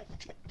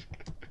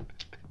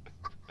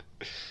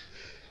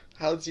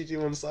 How do you do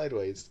one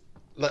sideways?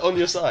 Like on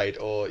your side,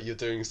 or you're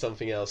doing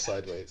something else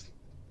sideways?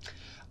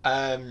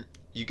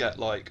 You get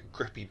like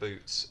grippy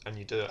boots and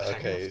you do it. hanging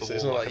Okay, off the so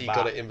it's wall not like a you bat.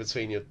 got it in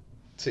between your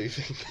two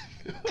fingers.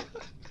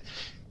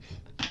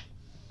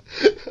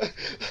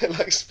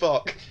 Like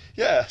Spock.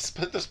 Yeah,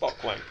 the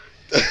Spock wank.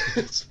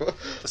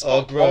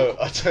 Oh, bro,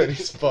 I totally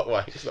spot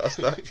wanked last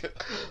night.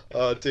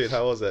 Oh, dude,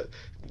 how was it?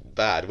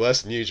 Bad,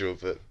 worse than usual,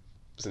 but it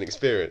was an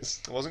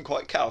experience. It wasn't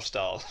quite cow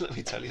style. Let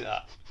me tell you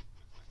that.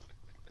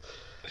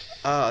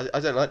 I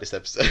don't like this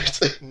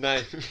episode. No,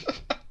 you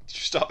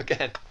should start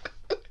again.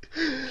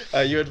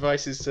 Your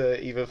advice is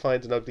to either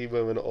find an ugly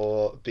woman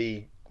or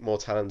be more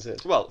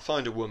talented. Well,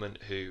 find a woman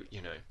who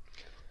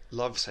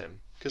loves him,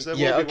 because there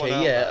Yeah, will be one okay,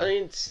 out yeah. there. I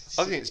mean,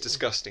 I think it's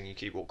disgusting. You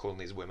keep calling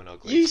these women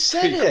ugly. you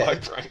said To be quite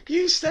it. frank.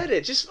 You said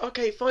it. Just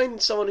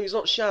find someone who's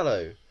not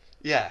shallow,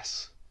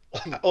 Yes.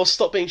 or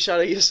stop being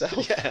shallow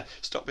yourself. Yeah.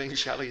 Stop being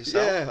shallow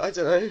yourself. Yeah, I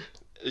don't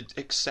know.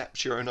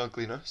 Accept your own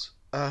ugliness.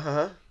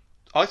 Uh-huh.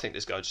 I think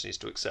this guy just needs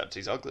to accept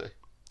he's ugly.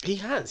 He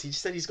has. He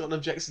just said he's got an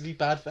objectively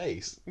bad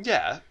face.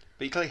 Yeah,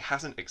 but he clearly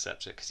hasn't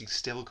accepted it because he's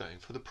still going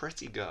for the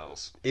pretty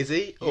girls. Is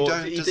he? You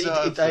don't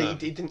deserve them.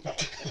 he didn't.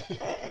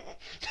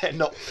 They're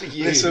not for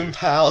you. Listen,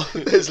 pal.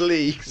 There's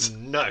leagues.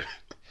 No.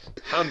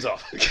 Hands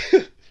off.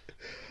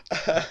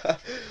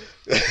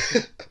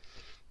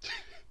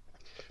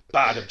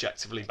 Bad,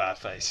 objectively bad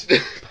face.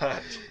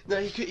 Bad. No,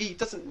 he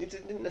doesn't. He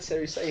didn't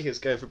necessarily say he was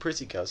going for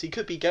pretty girls. He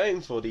could be going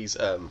for these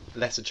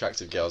less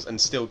attractive girls and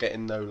still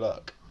getting no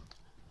luck.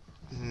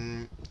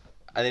 Mm,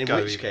 And in Go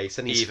which even- case,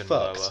 then he's even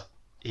fucked. lower.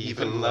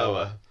 Even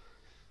lower.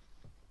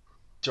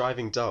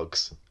 Driving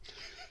dogs.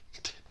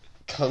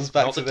 Comes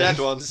back Not to the dead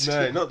ones.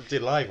 No, not the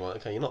live one.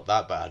 Okay, you're not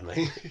that bad,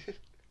 mate.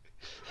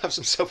 Have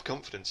some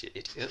self-confidence, you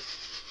idiot.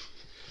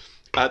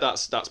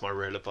 That's my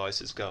real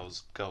advice. Is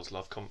girls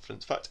love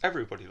confidence. In fact,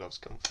 everybody loves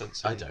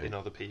confidence I don't. in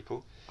other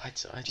people. Do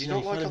you you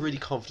not find like a really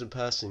confident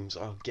person?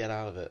 Oh, get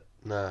out of it.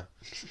 Nah.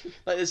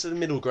 Like, it's a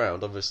middle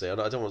ground, obviously. I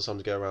don't want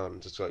someone to go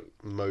around just like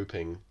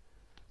moping,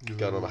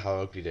 going on about how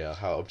ugly they are,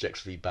 how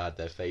objectively bad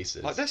their face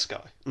is. Like this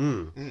guy.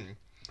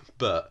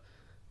 But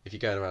if you're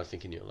going around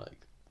thinking you're like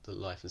the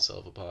life and soul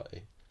of a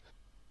party.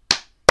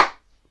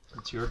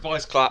 It's your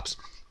advice, claps.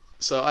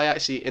 So I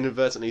actually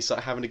inadvertently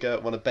started having to go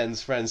at one of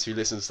Ben's friends who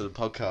listens to the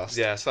podcast.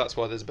 Yeah, so that's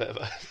why there's a bit of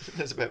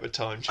a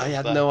time jump I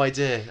had there. no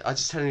idea. I was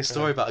just telling a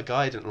story about a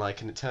guy I didn't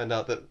like, and it turned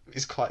out that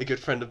he's quite a good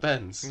friend of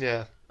Ben's.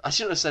 Yeah. I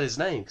shouldn't have said his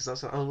name, because I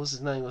was like, oh, what's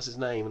his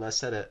name? And I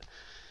said it.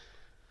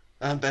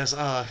 And Ben's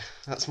like,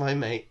 that's my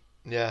mate.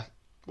 Yeah.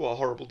 What a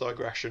horrible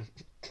digression.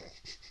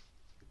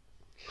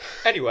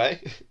 Anyway.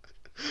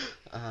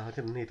 I'm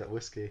going to need that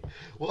whiskey.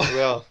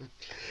 Well.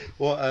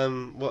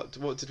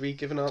 What did we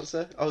give an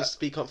answer? I was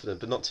be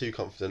confident, but not too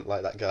confident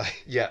like that guy.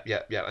 Yeah,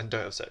 and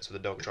don't have sex with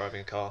a dog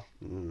driving a car.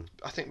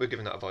 I think we're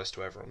giving that advice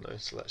to everyone though,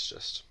 so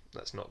let's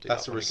not do that.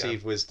 That's a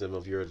received wisdom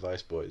of your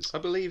advice, boys. I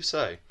believe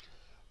so.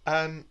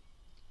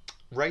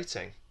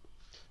 Rating.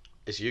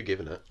 It's you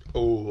giving it.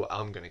 Oh,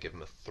 I'm going to give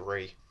him a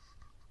 3.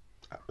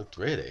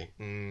 Really?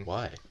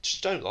 Why?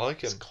 Just don't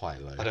like him. It's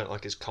quite low. I don't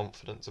like his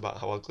confidence about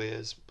how ugly he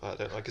is. I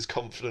don't like his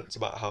confidence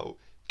about how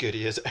good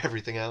he is at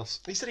everything else.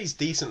 He said he's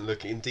decent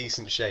looking, in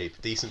decent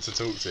shape, decent to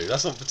talk to.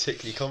 That's not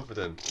particularly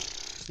confident.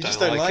 You just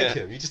Don't don't like like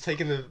it. him. You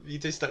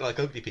just don't like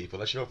ugly people.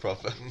 That's your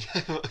problem.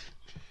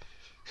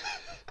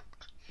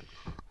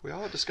 We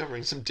are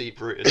discovering some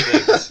deep-rooted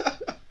things.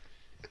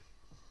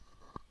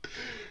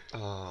 I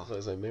thought there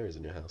was no mirrors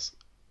in your house.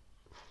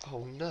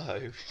 Oh no.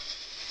 You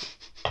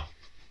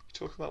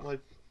talk about my... I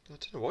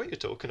don't know what you're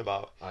talking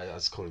about. I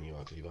was calling you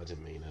ugly, but I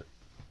didn't mean it.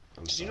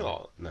 Did you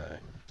not? No.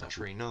 That's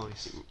really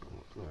nice.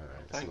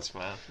 Alright, Thanks,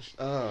 man.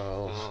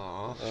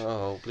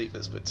 Oh, bleep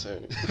this bit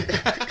too.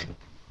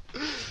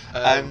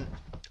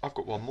 I've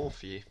got one more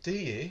for you. Do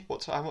you?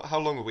 How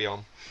long are we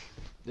on?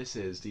 This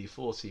is the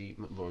 40...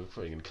 Well, we're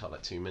probably going to cut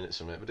like 2 minutes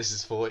from it, but this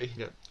is 40.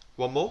 Yeah.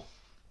 One more?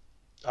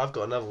 I've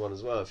got another one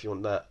as well if you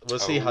want that. We'll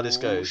see how this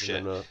goes. Shit.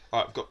 And then,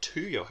 Alright, I've got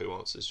 2 Yahoo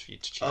answers for you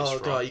to choose oh,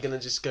 from. God, you're going to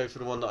just go for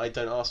the one that I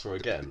don't ask for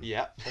again?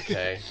 Yeah.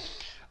 Okay.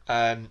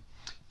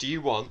 Do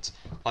you want...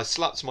 I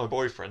slapped my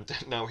boyfriend,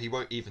 now he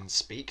won't even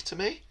speak to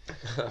me?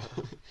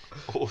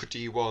 Or do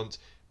you want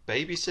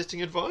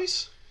babysitting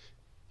advice?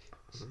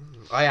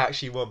 I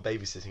actually want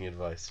babysitting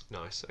advice.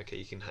 Nice. Okay,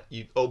 you can...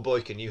 oh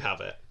boy, can you have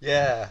it.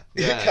 Yeah.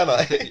 Yeah. Can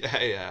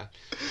I?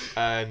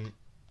 yeah.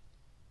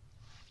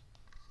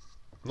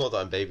 Not that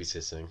I'm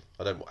babysitting.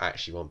 I don't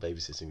actually want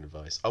babysitting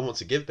advice. I want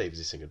to give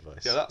babysitting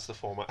advice. Yeah, that's the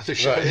format of the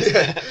show. Right. Isn't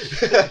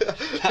it?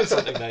 That's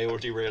something they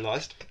already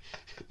realised.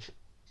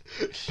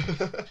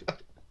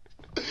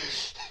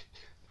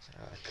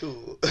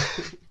 Cool.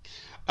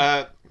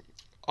 I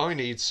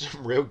need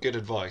some real good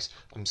advice.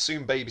 I'm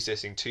soon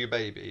babysitting 2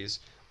 babies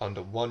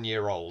under 1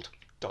 year old. ...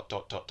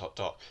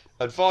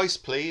 Advice,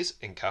 please,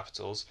 in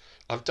capitals.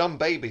 I've done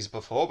babies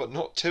before, but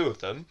not 2 of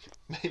them.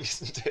 Maybe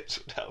some tips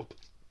would help.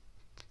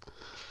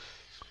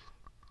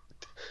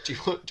 Do you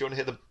want to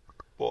hear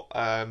what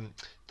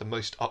the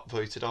most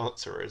upvoted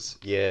answer is?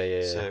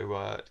 Yeah.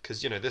 So,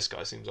 because this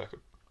guy seems like a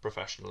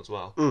professional as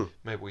well.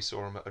 Maybe we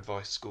saw him at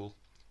advice school.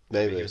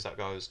 Maybe. He was that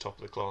guy who was top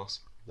of the class.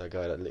 That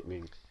guy that licked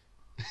me.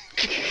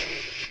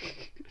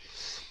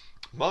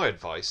 My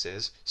advice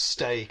is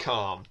stay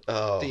calm.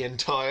 Oh. The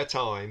entire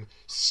time.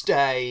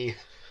 Stay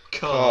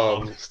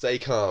calm. Stay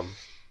calm.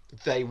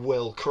 They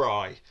will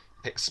cry.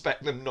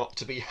 Expect them not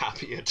to be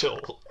happy at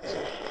all.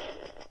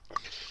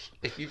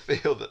 If you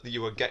feel that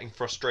you are getting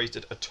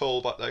frustrated at all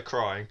by their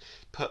crying,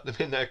 put them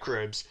in their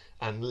cribs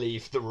and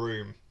leave the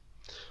room.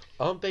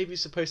 Aren't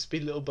babies supposed to be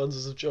little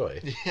bundles of joy?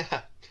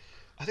 Yeah.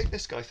 I think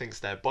this guy thinks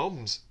they're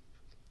bombs.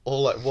 Or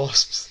like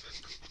wasps?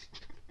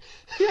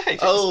 Yeah.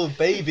 Oh,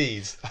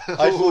 babies.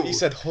 I thought you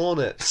said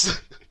hornets.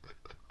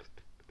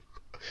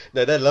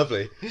 No, they're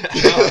lovely.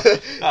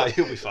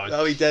 You'll be fine.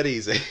 That'll be dead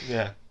easy.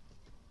 Yeah.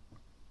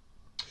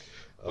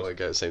 I won't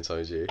go at the same time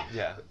as you.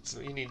 Yeah. So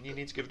you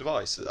need to give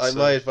advice.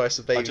 My advice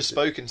to babies... I've just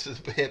spoken to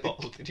the beer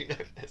bottle. Did you know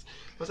this?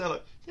 Was I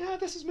like, yeah,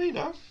 this is me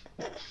now.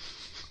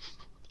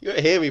 You won't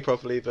hear me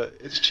properly, but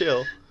it's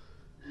chill.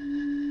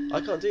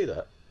 I can't do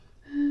that.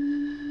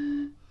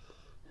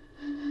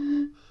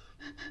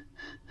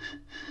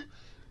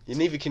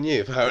 Neither can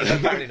you, apparently.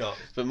 Apparently not.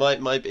 But my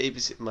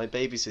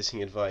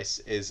babysitting advice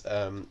is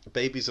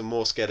babies are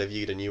more scared of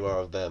you than you are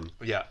of them.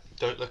 Yeah.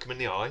 Don't look them in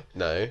the eye.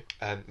 No.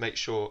 And make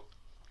sure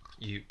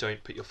you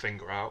don't put your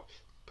finger out.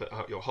 Put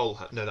out your whole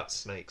hand. No, that's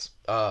snakes.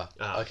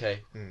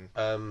 Okay.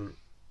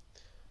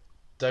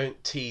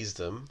 Don't tease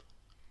them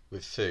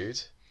with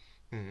food.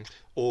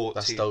 Or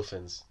that's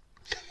dolphins.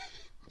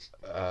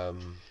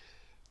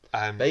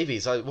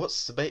 Babies.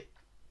 What's the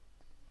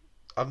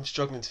I'm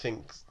struggling to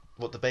think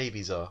what the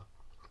babies are.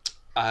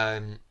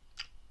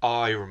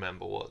 I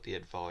remember what the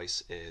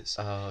advice is.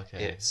 Oh,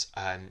 okay. It's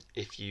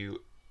if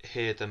you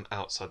hear them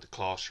outside the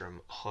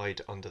classroom,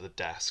 hide under the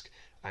desk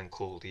and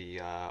call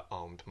the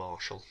armed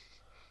marshal.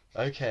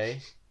 Okay.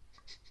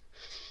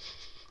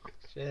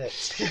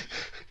 Shit.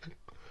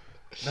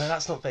 No,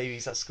 that's not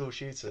babies. That's school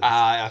shooters. No.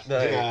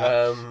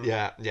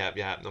 Yeah.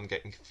 I'm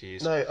getting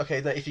confused. No.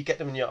 Okay. No, if you get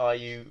them in your eye,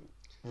 you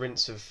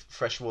rinse with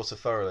fresh water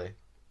thoroughly.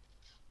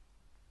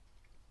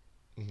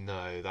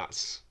 No,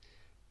 that's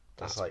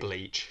like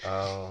bleach.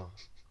 Oh.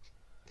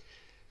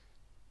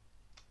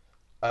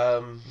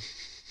 I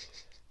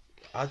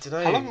don't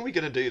know. How long are we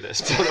going to do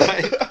this, by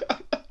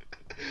the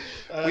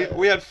way?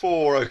 we had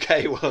 4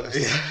 okay ones.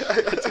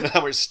 I don't know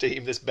how much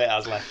steam this bit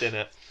has left in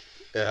it.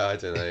 Yeah, I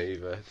don't know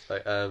either.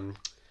 Like,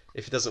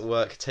 if it doesn't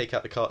work, take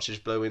out the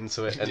cartridge, blow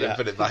into it, and then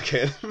put it back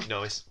in.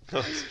 Nice.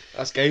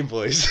 That's Game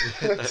Boys.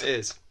 That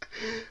is.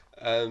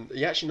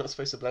 You're actually not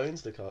supposed to blow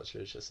into the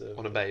cartridge.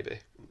 On a baby.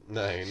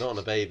 No, not on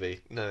a baby.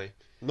 No.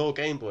 Nor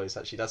Game Boys.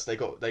 Actually,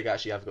 they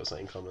actually have got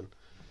something in common.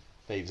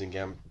 Babies and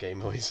Game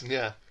Boys.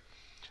 Yeah.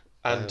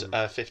 And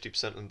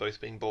 50% of them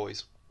both being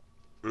boys.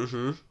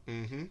 Mm-hmm.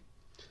 Mm-hmm.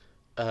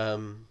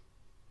 And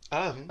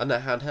they're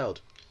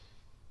handheld.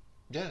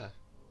 Yeah.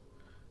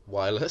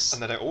 Wireless.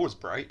 And they don't always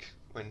break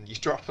when you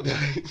drop them.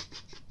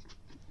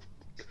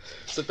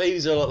 So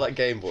babies are a lot like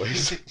Game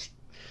Boys.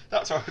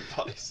 That's our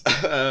advice.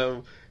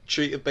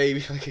 Treat a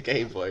baby like a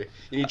Game Boy.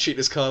 You need to treat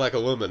this car like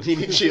a woman. You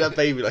need to treat that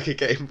baby like a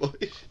Game Boy.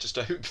 Just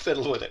don't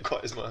fiddle with it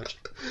quite as much.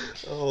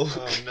 Oh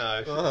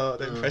no. Oh,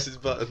 don't press his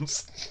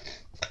buttons.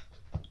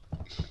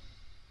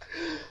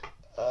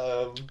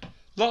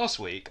 Last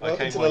week I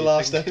came to the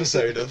last thinking...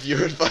 episode of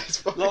Your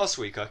Advice Box. Last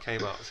week I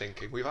came out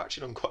thinking we've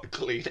actually done quite a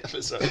clean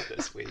episode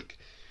this week.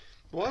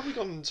 Why have we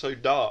gone so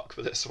dark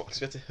for this one?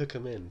 Because we had to hook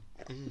them in.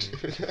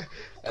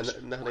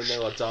 And now they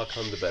know our dark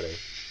underbelly.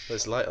 Well,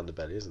 it's light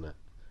underbelly, isn't it?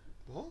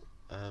 What?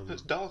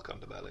 It's dark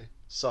underbelly.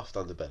 Soft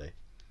underbelly.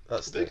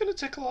 They're going to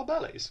tickle our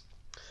bellies.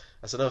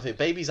 That's another thing.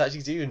 Babies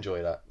actually do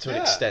enjoy that to an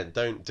extent.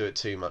 Don't do it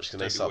too much because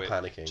they start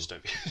panicking. Just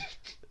don't be...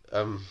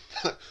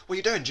 What are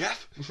you doing,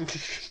 Jeff?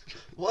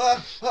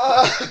 What?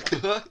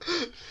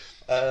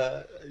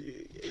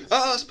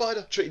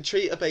 Spider!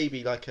 Treat a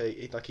baby like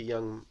a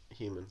young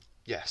human.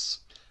 Yes.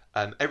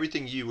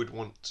 Everything you would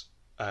want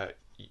if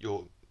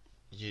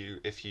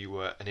you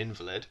were an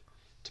invalid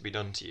to be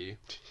done to you,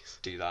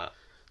 do that.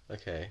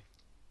 Okay.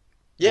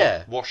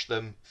 Yeah. Wash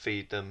them,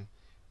 feed them,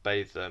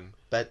 bathe them,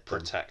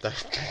 protect them.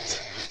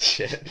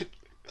 Shit.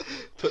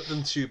 Put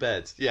them to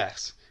bed.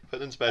 Yes. Put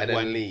them to bed and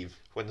then leave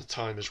when the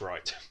time is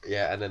right.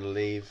 Yeah, and then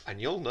leave.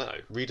 And you'll know.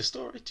 Read a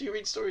story. Do you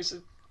read stories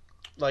of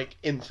like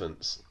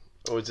infants?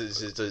 Or is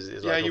it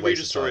yeah, like you read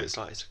a story. It's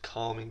a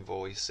calming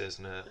voice,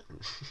 isn't it?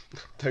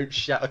 Don't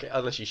shout. Okay,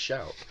 unless you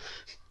shout.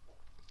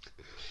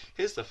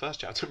 Here's the first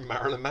chapter of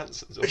Marilyn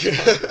Manson's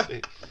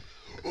autobiography.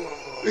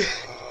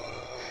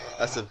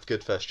 That's a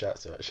good first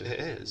chapter, actually. It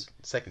is.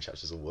 The second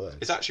chapter's all words.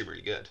 It's actually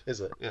really good.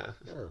 Is it? Yeah.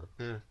 Oh.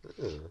 Yeah.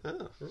 Oh.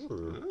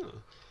 Oh.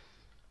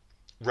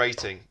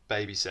 Rating,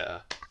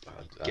 babysitter.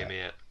 Give me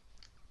it.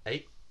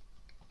 8.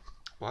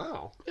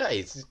 Wow. Yeah,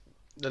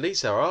 at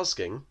least they're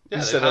asking. Yeah,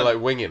 instead of like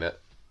winging it.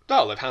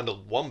 No, they've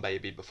handled one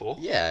baby before.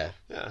 Yeah.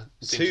 Yeah.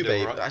 2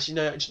 babies. Right.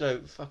 Actually,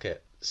 no. Fuck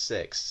it.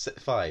 6.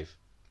 5.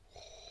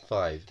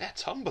 5. They're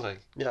tumbling.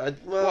 Yeah.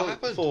 Well, what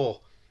happened? 4.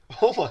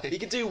 Oh my. You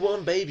can do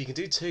 1 baby. You can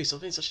do 2.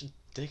 Stop being such a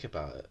dick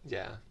about it.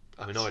 Yeah.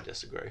 I mean, I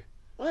disagree.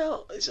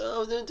 Well, it's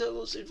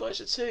what's the advice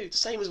for 2? The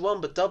same as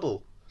 1, but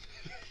double.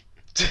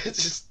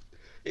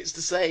 It's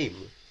the same.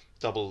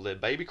 Double the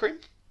baby cream.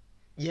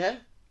 Yeah.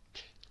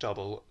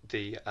 Double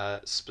the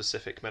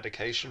specific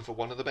medication for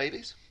one of the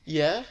babies.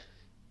 Yeah.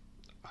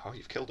 Oh,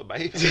 you've killed a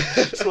baby.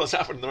 That's what's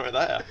happened right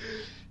there.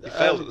 You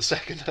failed at the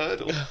second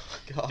hurdle. Oh my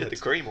god. Did the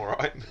cream all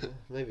right?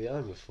 Maybe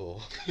I'm a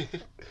 4.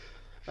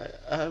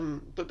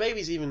 But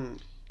babies even...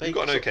 You've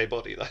got an okay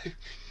body, though.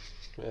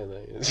 Yeah,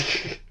 no,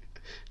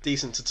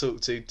 decent to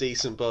talk to,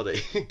 decent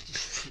body.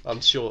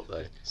 I'm short,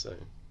 though, so...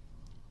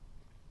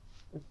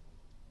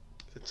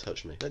 Don't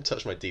touch me. Don't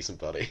touch my decent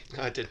body.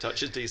 I did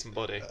touch a decent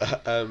body.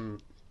 The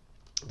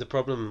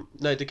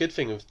good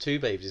thing with 2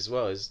 babies as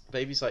well is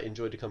babies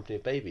enjoy the company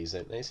of babies,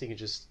 don't they? So you can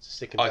just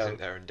stick them down. I think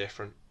they're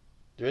indifferent.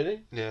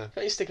 Really? Yeah.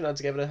 Can't you stick them down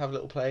together and have a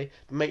little play?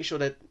 But make sure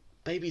that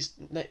babies'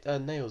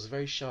 nails are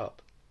very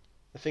sharp.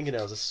 The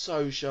fingernails are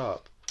so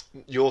sharp.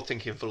 You're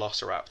thinking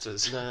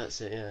velociraptors. No, that's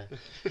it, yeah.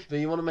 But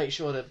you want to make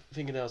sure that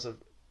fingernails are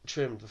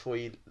trimmed before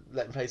you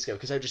let them play together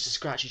because they'll just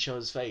scratch each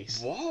other's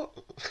face. What?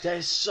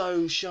 They're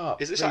so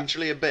sharp. Is this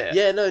actually a bit?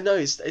 Yeah, no,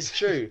 it's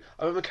true.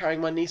 I remember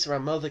carrying my niece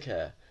around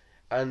Mothercare,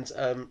 and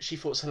she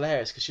thought it was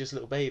hilarious because she was a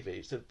little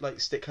baby to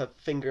stick her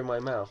finger in my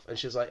mouth, and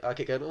she was like, I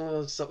kept going,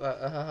 oh, stop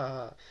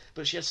that,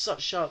 but she had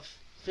such sharp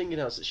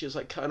fingernails that she was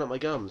cutting up my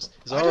gums.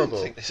 It was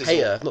horrible.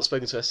 Hate her. I've not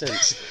spoken to her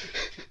since.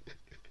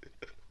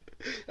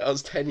 That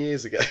was 10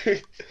 years ago.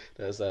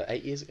 That was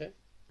 8 years ago.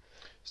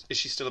 Is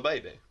she still a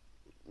baby?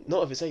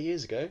 Not if it's 8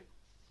 years ago.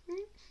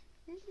 You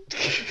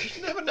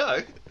never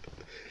know.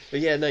 But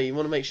yeah, no, you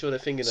want to make sure their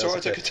fingernails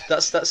are clipped.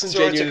 That's some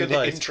Sorry, genuine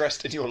advice. An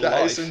interest in your That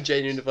life. is some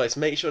genuine advice.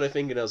 Make sure their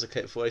fingernails are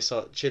clipped before they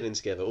start chilling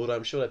together. Although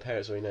I'm sure their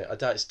parents already know. I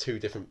doubt it's 2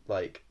 different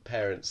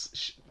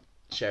parents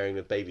sharing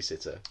a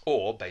babysitter.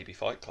 Or Baby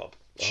Fight Club.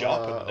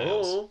 Sharpen the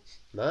nails. Oh,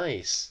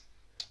 nice.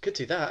 Could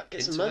do that.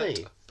 Get some Internet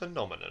money.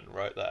 phenomenon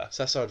right there.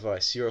 So that's our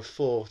advice. You're a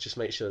 4, just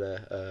make sure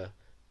their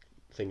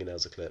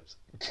fingernails are clipped.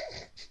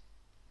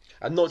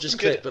 And not just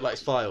Good. clipped, but like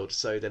filed,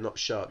 so they're not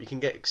sharp. You can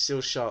get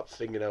still sharp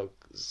fingernails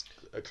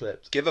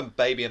clipped. Give a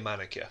baby a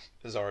manicure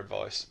is our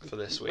advice for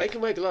this week. Make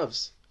them wear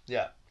gloves.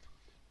 Yeah.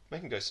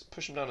 Make him go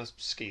push him down a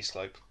ski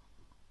slope.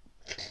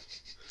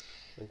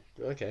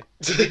 Okay.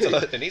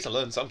 They need to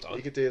learn sometime.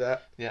 You could do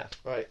that. Yeah.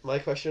 Right, my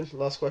question,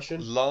 last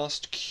question.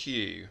 Last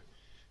cue.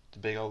 The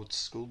big old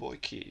schoolboy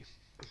cue.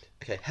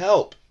 Okay,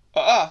 help!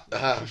 Ah!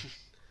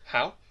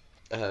 How?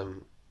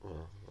 Well,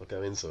 I'll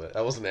go into it.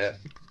 That wasn't it.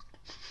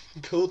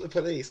 Call the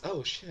police.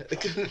 Oh, shit.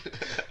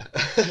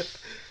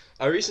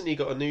 I recently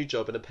got a new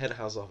job in a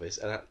penthouse office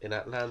in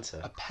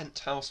Atlanta. A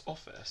penthouse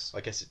office.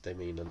 I guess they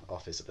mean an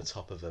office at the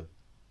top of a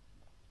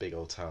big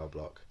old tower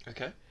block.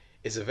 Okay.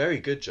 It's a very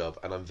good job,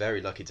 and I'm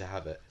very lucky to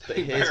have it. But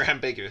Being very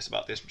ambiguous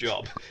about this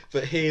job.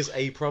 But here's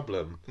a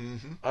problem.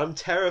 Mm-hmm. I'm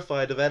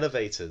terrified of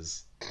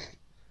elevators.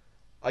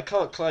 I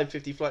can't climb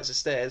 50 flights of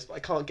stairs, but I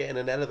can't get in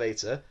an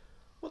elevator.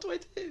 What do I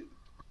do?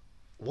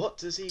 What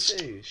does he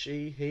do?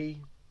 She, he...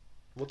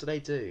 What do they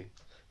do?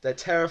 They're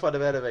terrified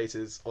of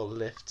elevators or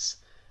lifts,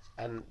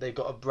 and they've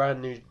got a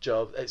brand new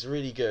job. It's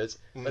really good,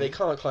 but they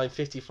can't climb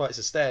 50 flights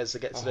of stairs to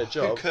get to their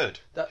job. Who could?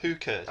 That- Who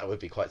could? That would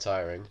be quite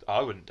tiring.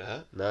 I wouldn't do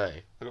it. No.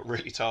 I got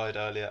really tired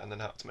earlier and then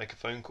had to make a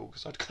phone call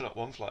because I'd gone up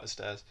one flight of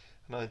stairs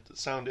and I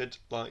sounded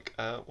like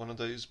one of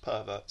those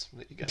perverts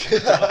that you get all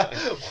the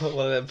time.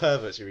 One of them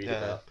perverts you read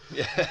Yeah. about.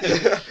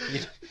 Yeah.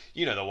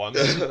 you know the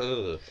ones.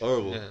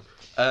 Horrible.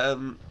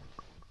 Yeah.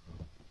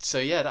 So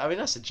yeah, I mean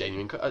that's a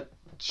genuine. I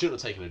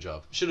shouldn't have taken a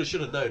job. Should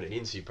have known in the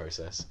interview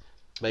process.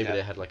 Maybe Yeah.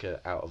 they had like a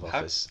out of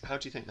office. How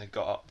do you think they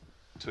got up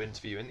to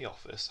interview in the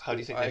office? How do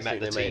you think I they met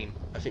the team?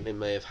 I think they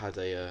may have had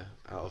a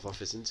out of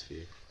office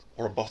interview.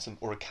 Or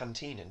a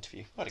canteen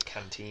interview? I had a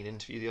canteen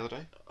interview the other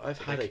day. I've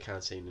had a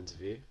canteen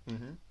interview.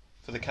 Mm-hmm.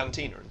 For the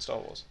cantina in Star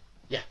Wars.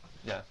 Yeah.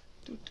 Yeah.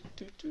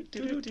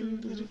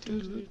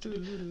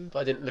 But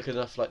I didn't look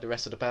enough like the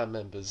rest of the band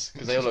members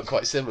because they all look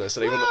quite similar. So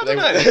they Well, wouldn't.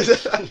 I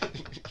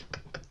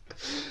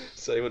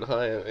So they wouldn't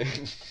hire me.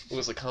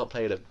 Also, can't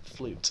play the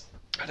flute.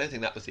 I don't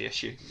think that was the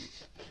issue.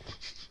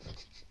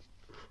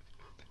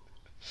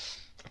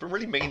 I've been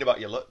really mean about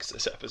your looks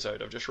this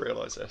episode. I've just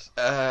realised this.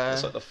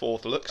 It's like the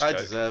fourth looks I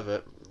joke. deserve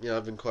it. Yeah,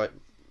 I've been quite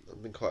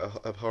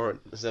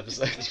abhorrent this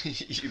episode.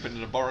 You've been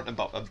an abhorrent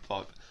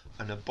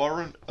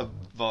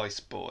advice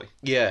boy.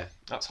 Yeah,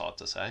 That's hard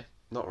to say.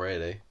 not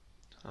really.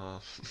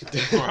 Oh.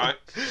 Alright.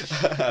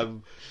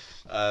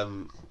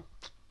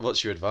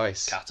 What's your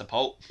advice?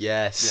 Catapult.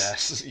 Yes.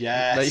 Yes.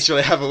 Yes. Make sure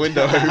they have a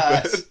window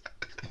Yes. open.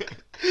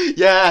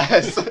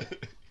 Yes.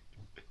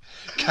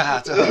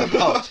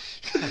 Catapult.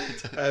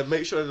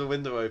 Make sure they have a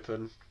window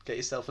open. Get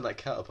yourself in that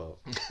catapult.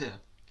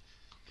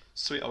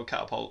 Sweet old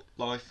catapult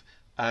life.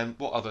 And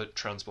what other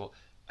transport?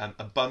 A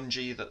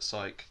bungee that's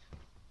like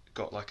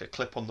got like a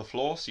clip on the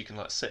floor so you can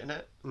like sit in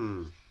it.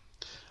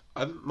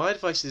 My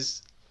advice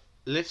is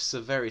lifts are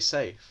very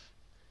safe.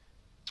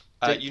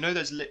 You know,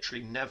 there's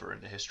literally never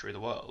in the history of the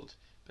world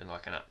been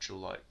like an actual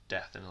like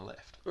death in a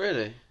lift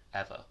Really?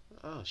 ever.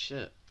 Oh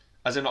shit!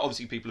 As in, like,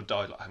 obviously people have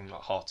died like having like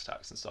heart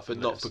attacks and stuff. But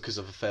in not lifts. because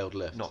of a failed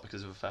lift. Not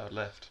because of a failed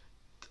lift.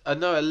 I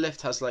know a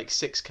lift has like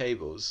 6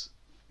 cables,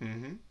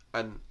 Mm-hmm.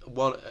 and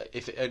one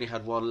if it only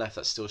had one left,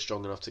 that's still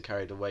strong enough to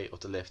carry the weight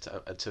of the lift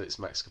to its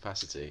max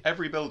capacity.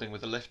 Every building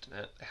with a lift in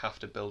it, they have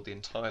to build the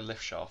entire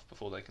lift shaft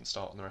before they can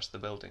start on the rest of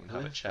the building and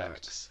have it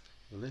checked.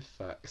 Lift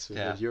facts with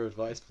Yeah. your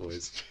advice,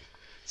 boys.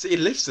 See,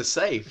 lifts are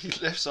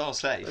safe. Lifts are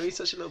safe. I mean,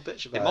 such a little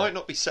bitch about It might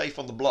not be safe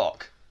on the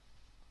block,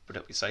 but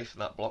it'll be safe in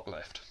that block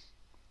lift.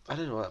 I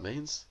don't know what that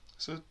means.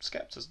 It's a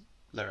Skepta's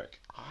lyric.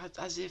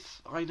 As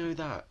if I know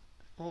that.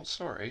 Oh,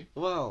 sorry.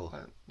 Well,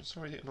 I'm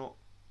sorry that you're not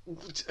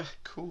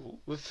cool.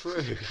 we're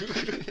through.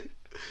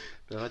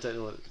 No, I don't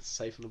know what's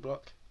safe on the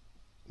block.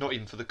 Not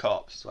even for the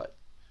cops. It's like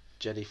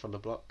Jenny from the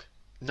block.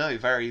 No,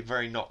 very,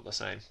 very not the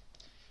same.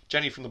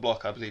 Jenny from the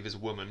Block, I believe, is a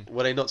woman.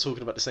 Were they not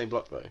talking about the same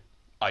block though?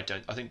 I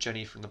think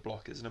Jenny from the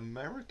Block is an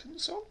American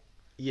song.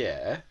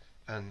 Yeah,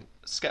 And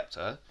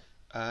Skepta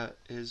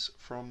is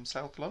from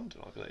South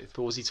London, I believe.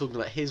 but was he talking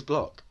about his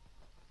block?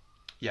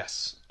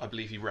 Yes, I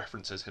believe he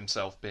references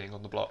himself being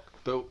on the block.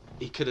 But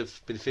he could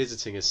have been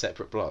visiting a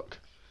separate block.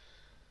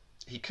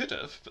 He could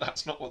have, but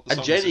that's not what the And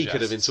song Jenny suggests.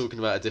 could have been talking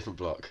about a different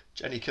block.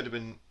 Jenny could have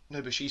been...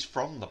 No, but she's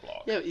from the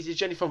block. Yeah, is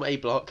Jenny from a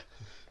block?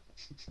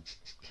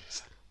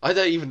 I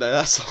don't even know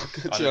that song,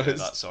 to I be don't know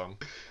honest. that song.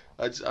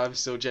 I'm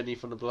still Jenny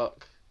from the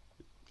block.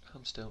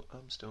 I'm still...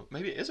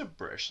 Maybe it is a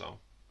British song.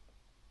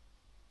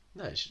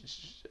 No,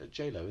 it's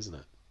J-Lo, isn't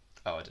it?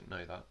 Oh, I didn't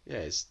know that. Yeah,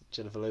 it's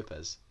Jennifer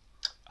Lopez.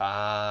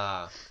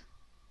 Ah.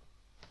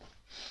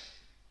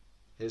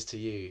 Here's to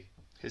you,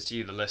 Here's to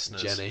you, the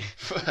listeners. Jenny.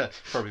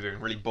 Probably being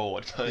really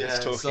bored by us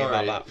talking sorry,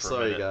 about that for a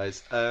sorry minute.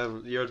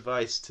 guys. Your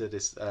advice to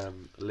this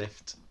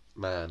lift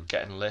man.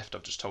 Getting a lift,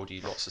 I've just told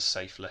you lots of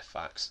safe lift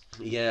facts.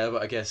 Yeah,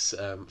 but I guess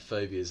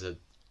phobias are...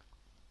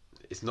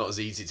 It's not as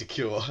easy to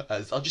cure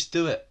as... I'll just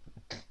do it.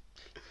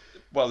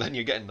 Well, then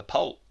you're getting the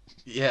pult.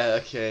 Yeah,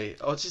 okay.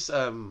 I'll just...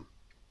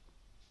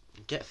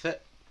 Get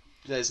fit.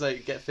 There's no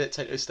get fit.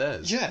 Take those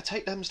stairs. Yeah,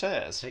 take them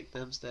stairs. Take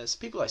them stairs.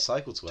 People like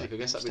cycle to work. Take I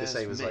guess them that'd be the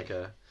stairs same for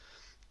as me.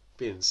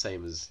 being the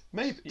same as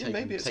Maybe it's a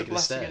taking the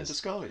blessing in stairs.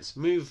 disguise.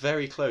 Move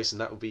very close, and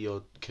that would be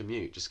your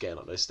commute. Just getting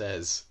up those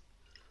stairs.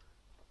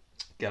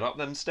 Get up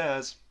them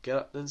stairs. Get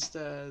up them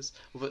stairs.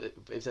 Well, but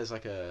if there's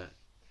like a,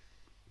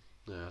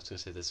 no, I was gonna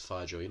say there's a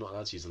fire drill. You're not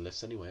allowed to use the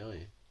lifts anyway, are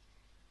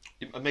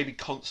you? Maybe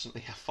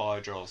constantly have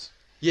fire drills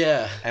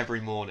Yeah.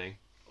 every morning.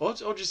 Or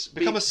just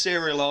Become a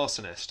serial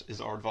arsonist is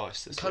our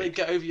advice this kind week. of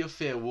get over your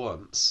fear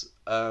once.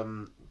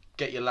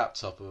 Get your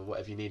laptop or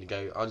whatever you need and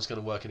go. I'm just going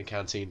to work in a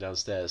canteen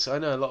downstairs. So I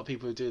know a lot of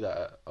people who do that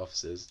at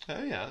offices,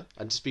 Oh yeah,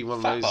 and just be one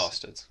fat of those.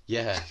 bastards.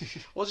 Yeah.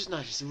 Or just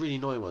no, just a really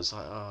annoying one. It's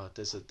like,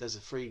 there's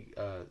a free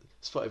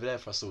spot over there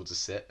for us all to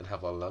sit and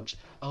have our lunch.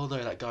 Oh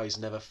no, that guy who's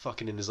never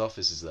fucking in his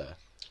office is there.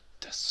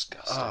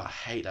 Disgusting. Oh, I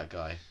hate that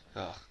guy.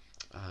 Ugh,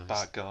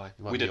 bad guy.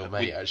 He might be your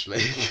mate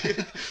actually.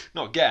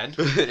 Not again.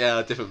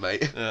 Yeah, different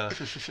mate. Yeah.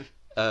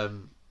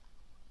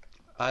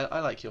 I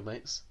like your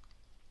mates.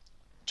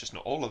 Just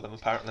not all of them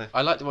apparently.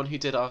 I like the one who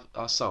did our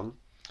song,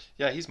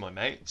 Yeah, he's my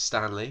mate.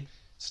 Stanley.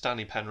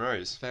 Stanley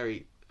Penrose.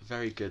 Very,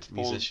 very good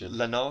musician. Or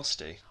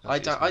Lenasty. I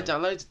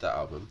downloaded that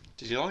album.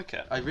 Did you like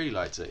it? I really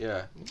liked it.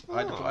 Yeah,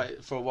 Oh.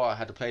 for a while I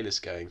had a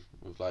playlist going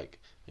with like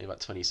about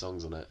 20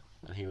 songs on it,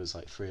 and he was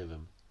like 3 of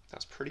them.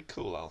 That's pretty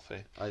cool,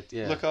 Alfie.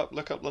 Yeah, Look up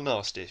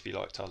Lenasty if you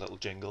liked our little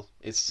jingle.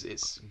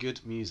 it's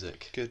good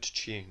music, Good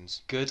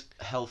tunes. good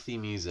healthy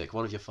music.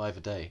 One of your 5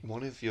 a day.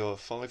 One of your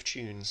 5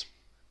 tunes.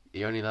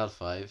 You're only allowed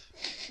 5.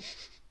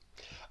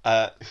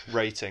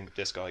 Rating,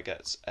 this guy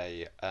gets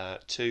a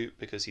 2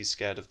 because he's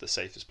scared of the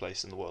safest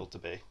place in the world to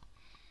be.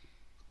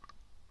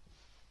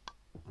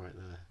 Right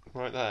there.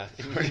 Right there,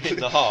 in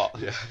the heart.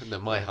 Yeah, no,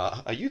 my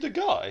heart. Are you the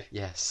guy?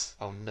 Yes.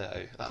 Oh no, I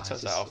it turns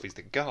just- out Alfie's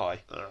the guy.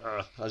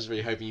 I was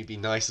really hoping you'd be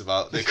nice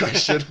about the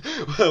question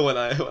when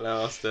I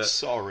asked it.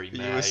 Sorry,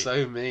 mate. You were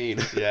so mean.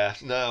 Yeah,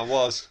 no, I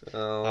was.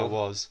 Oh. I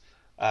was.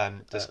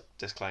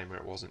 Disclaimer,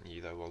 it wasn't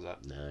you though, was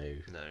it? No.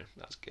 No,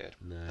 that's good.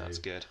 No. That's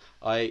good.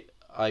 I'd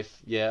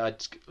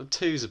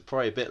 2's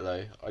probably a bit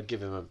low. I'd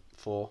give him a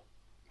 4.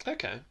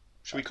 Okay.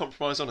 Should we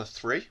compromise on a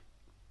 3?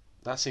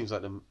 That seems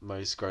like the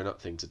most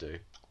grown-up thing to do.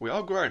 We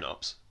are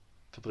grown-ups.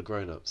 Couple of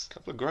grown-ups.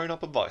 Couple of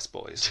grown-up advice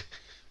boys.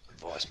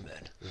 Advice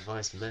men.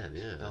 Advice men,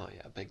 yeah. Oh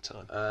yeah, big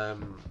time.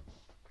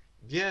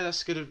 Yeah,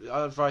 that's good.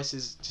 Our advice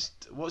is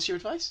just. What's your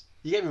advice?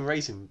 You gave me a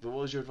rating, but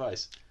what was your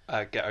advice?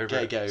 Get over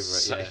it. Get over it,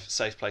 Safe, yeah.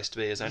 safe place to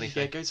be as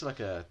anything. Yeah, go to like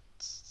a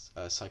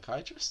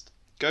psychiatrist.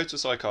 Go to a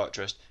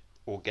psychiatrist,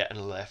 or get in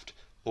a lift,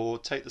 or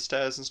take the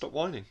stairs and stop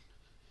whining.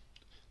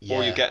 Yeah.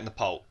 Or you get in the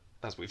pulp,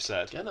 as we've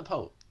said. Get in that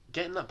pulp.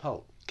 Get in that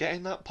pulp. Get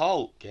in that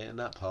pulp. Get in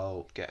that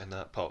pulp. Get in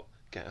that pulp.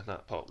 Get in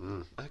that pulp.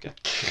 Mm. Okay.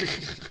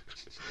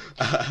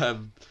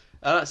 And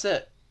that's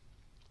it.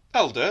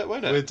 That'll do it,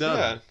 won't it? We're done.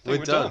 Yeah, I think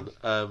we're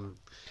done.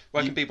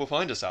 Where can people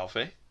find us,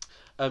 Alfie?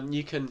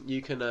 You can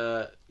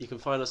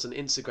find us on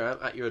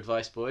Instagram at Your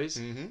Advice Boys,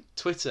 Mm-hmm.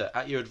 Twitter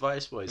at Your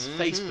Advice Boys, Mhm.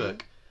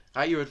 Facebook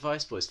at Your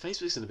Advice Boys.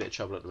 Facebook's in a bit of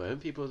trouble at the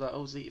moment. People are like,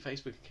 "Oh, delete your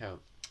Facebook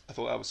account." I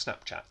thought that was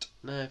Snapchat.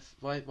 No,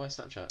 why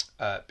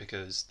Snapchat?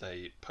 Because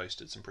they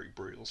posted some pretty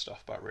brutal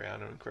stuff about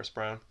Rihanna and Chris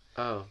Brown.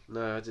 Oh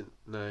no, I didn't.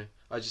 No,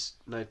 I just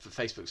no.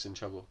 Facebook's in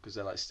trouble because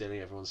they're like stealing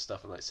everyone's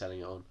stuff and like selling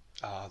it on.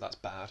 Ah, that's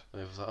bad.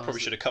 And I was like, oh,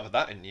 Probably should have covered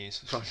that in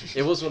news.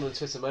 It was one of the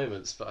Twitter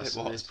moments, but It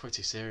I was. it's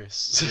pretty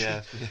serious.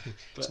 Yeah.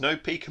 But- There's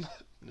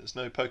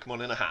no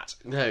Pokemon in a hat.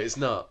 No, it's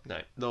not.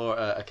 No. Nor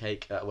a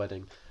cake at a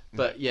wedding.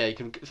 But yeah, you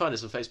can find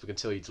us on Facebook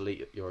until you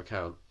delete your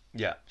account,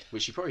 Yeah.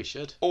 which you probably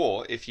should.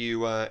 Or if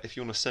you want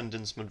to send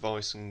in some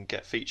advice and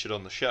get featured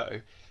on the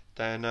show,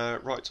 then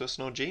write to us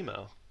on our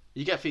Gmail.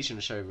 You get featured on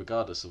the show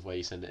regardless of where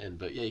you send it in.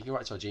 But yeah, you can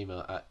write to our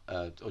Gmail at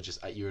or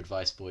just at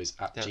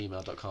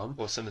youradviceboys@gmail.com.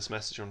 Or send us a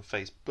message on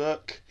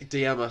Facebook.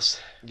 DM us.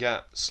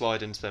 Yeah,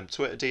 slide into them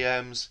Twitter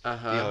DMs,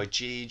 Uh-huh. the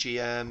IG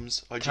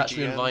GMs, Catch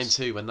me on IGGMs. Vine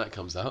too when that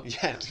comes out.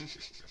 Yeah.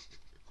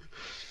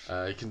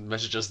 You can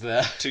message us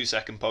there.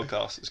 2-second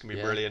podcast. It's gonna be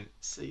Yeah. brilliant.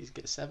 So you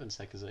get 7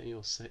 seconds, don't you,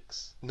 or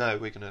 6? No,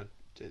 we're gonna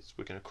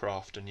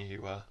craft a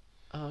new. Oh,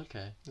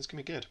 okay. It's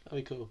gonna be good. That'll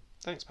be cool.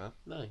 Thanks, man.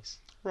 Nice.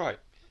 Right.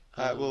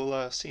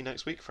 We'll see you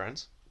next week,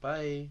 friends.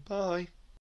 Bye. Bye.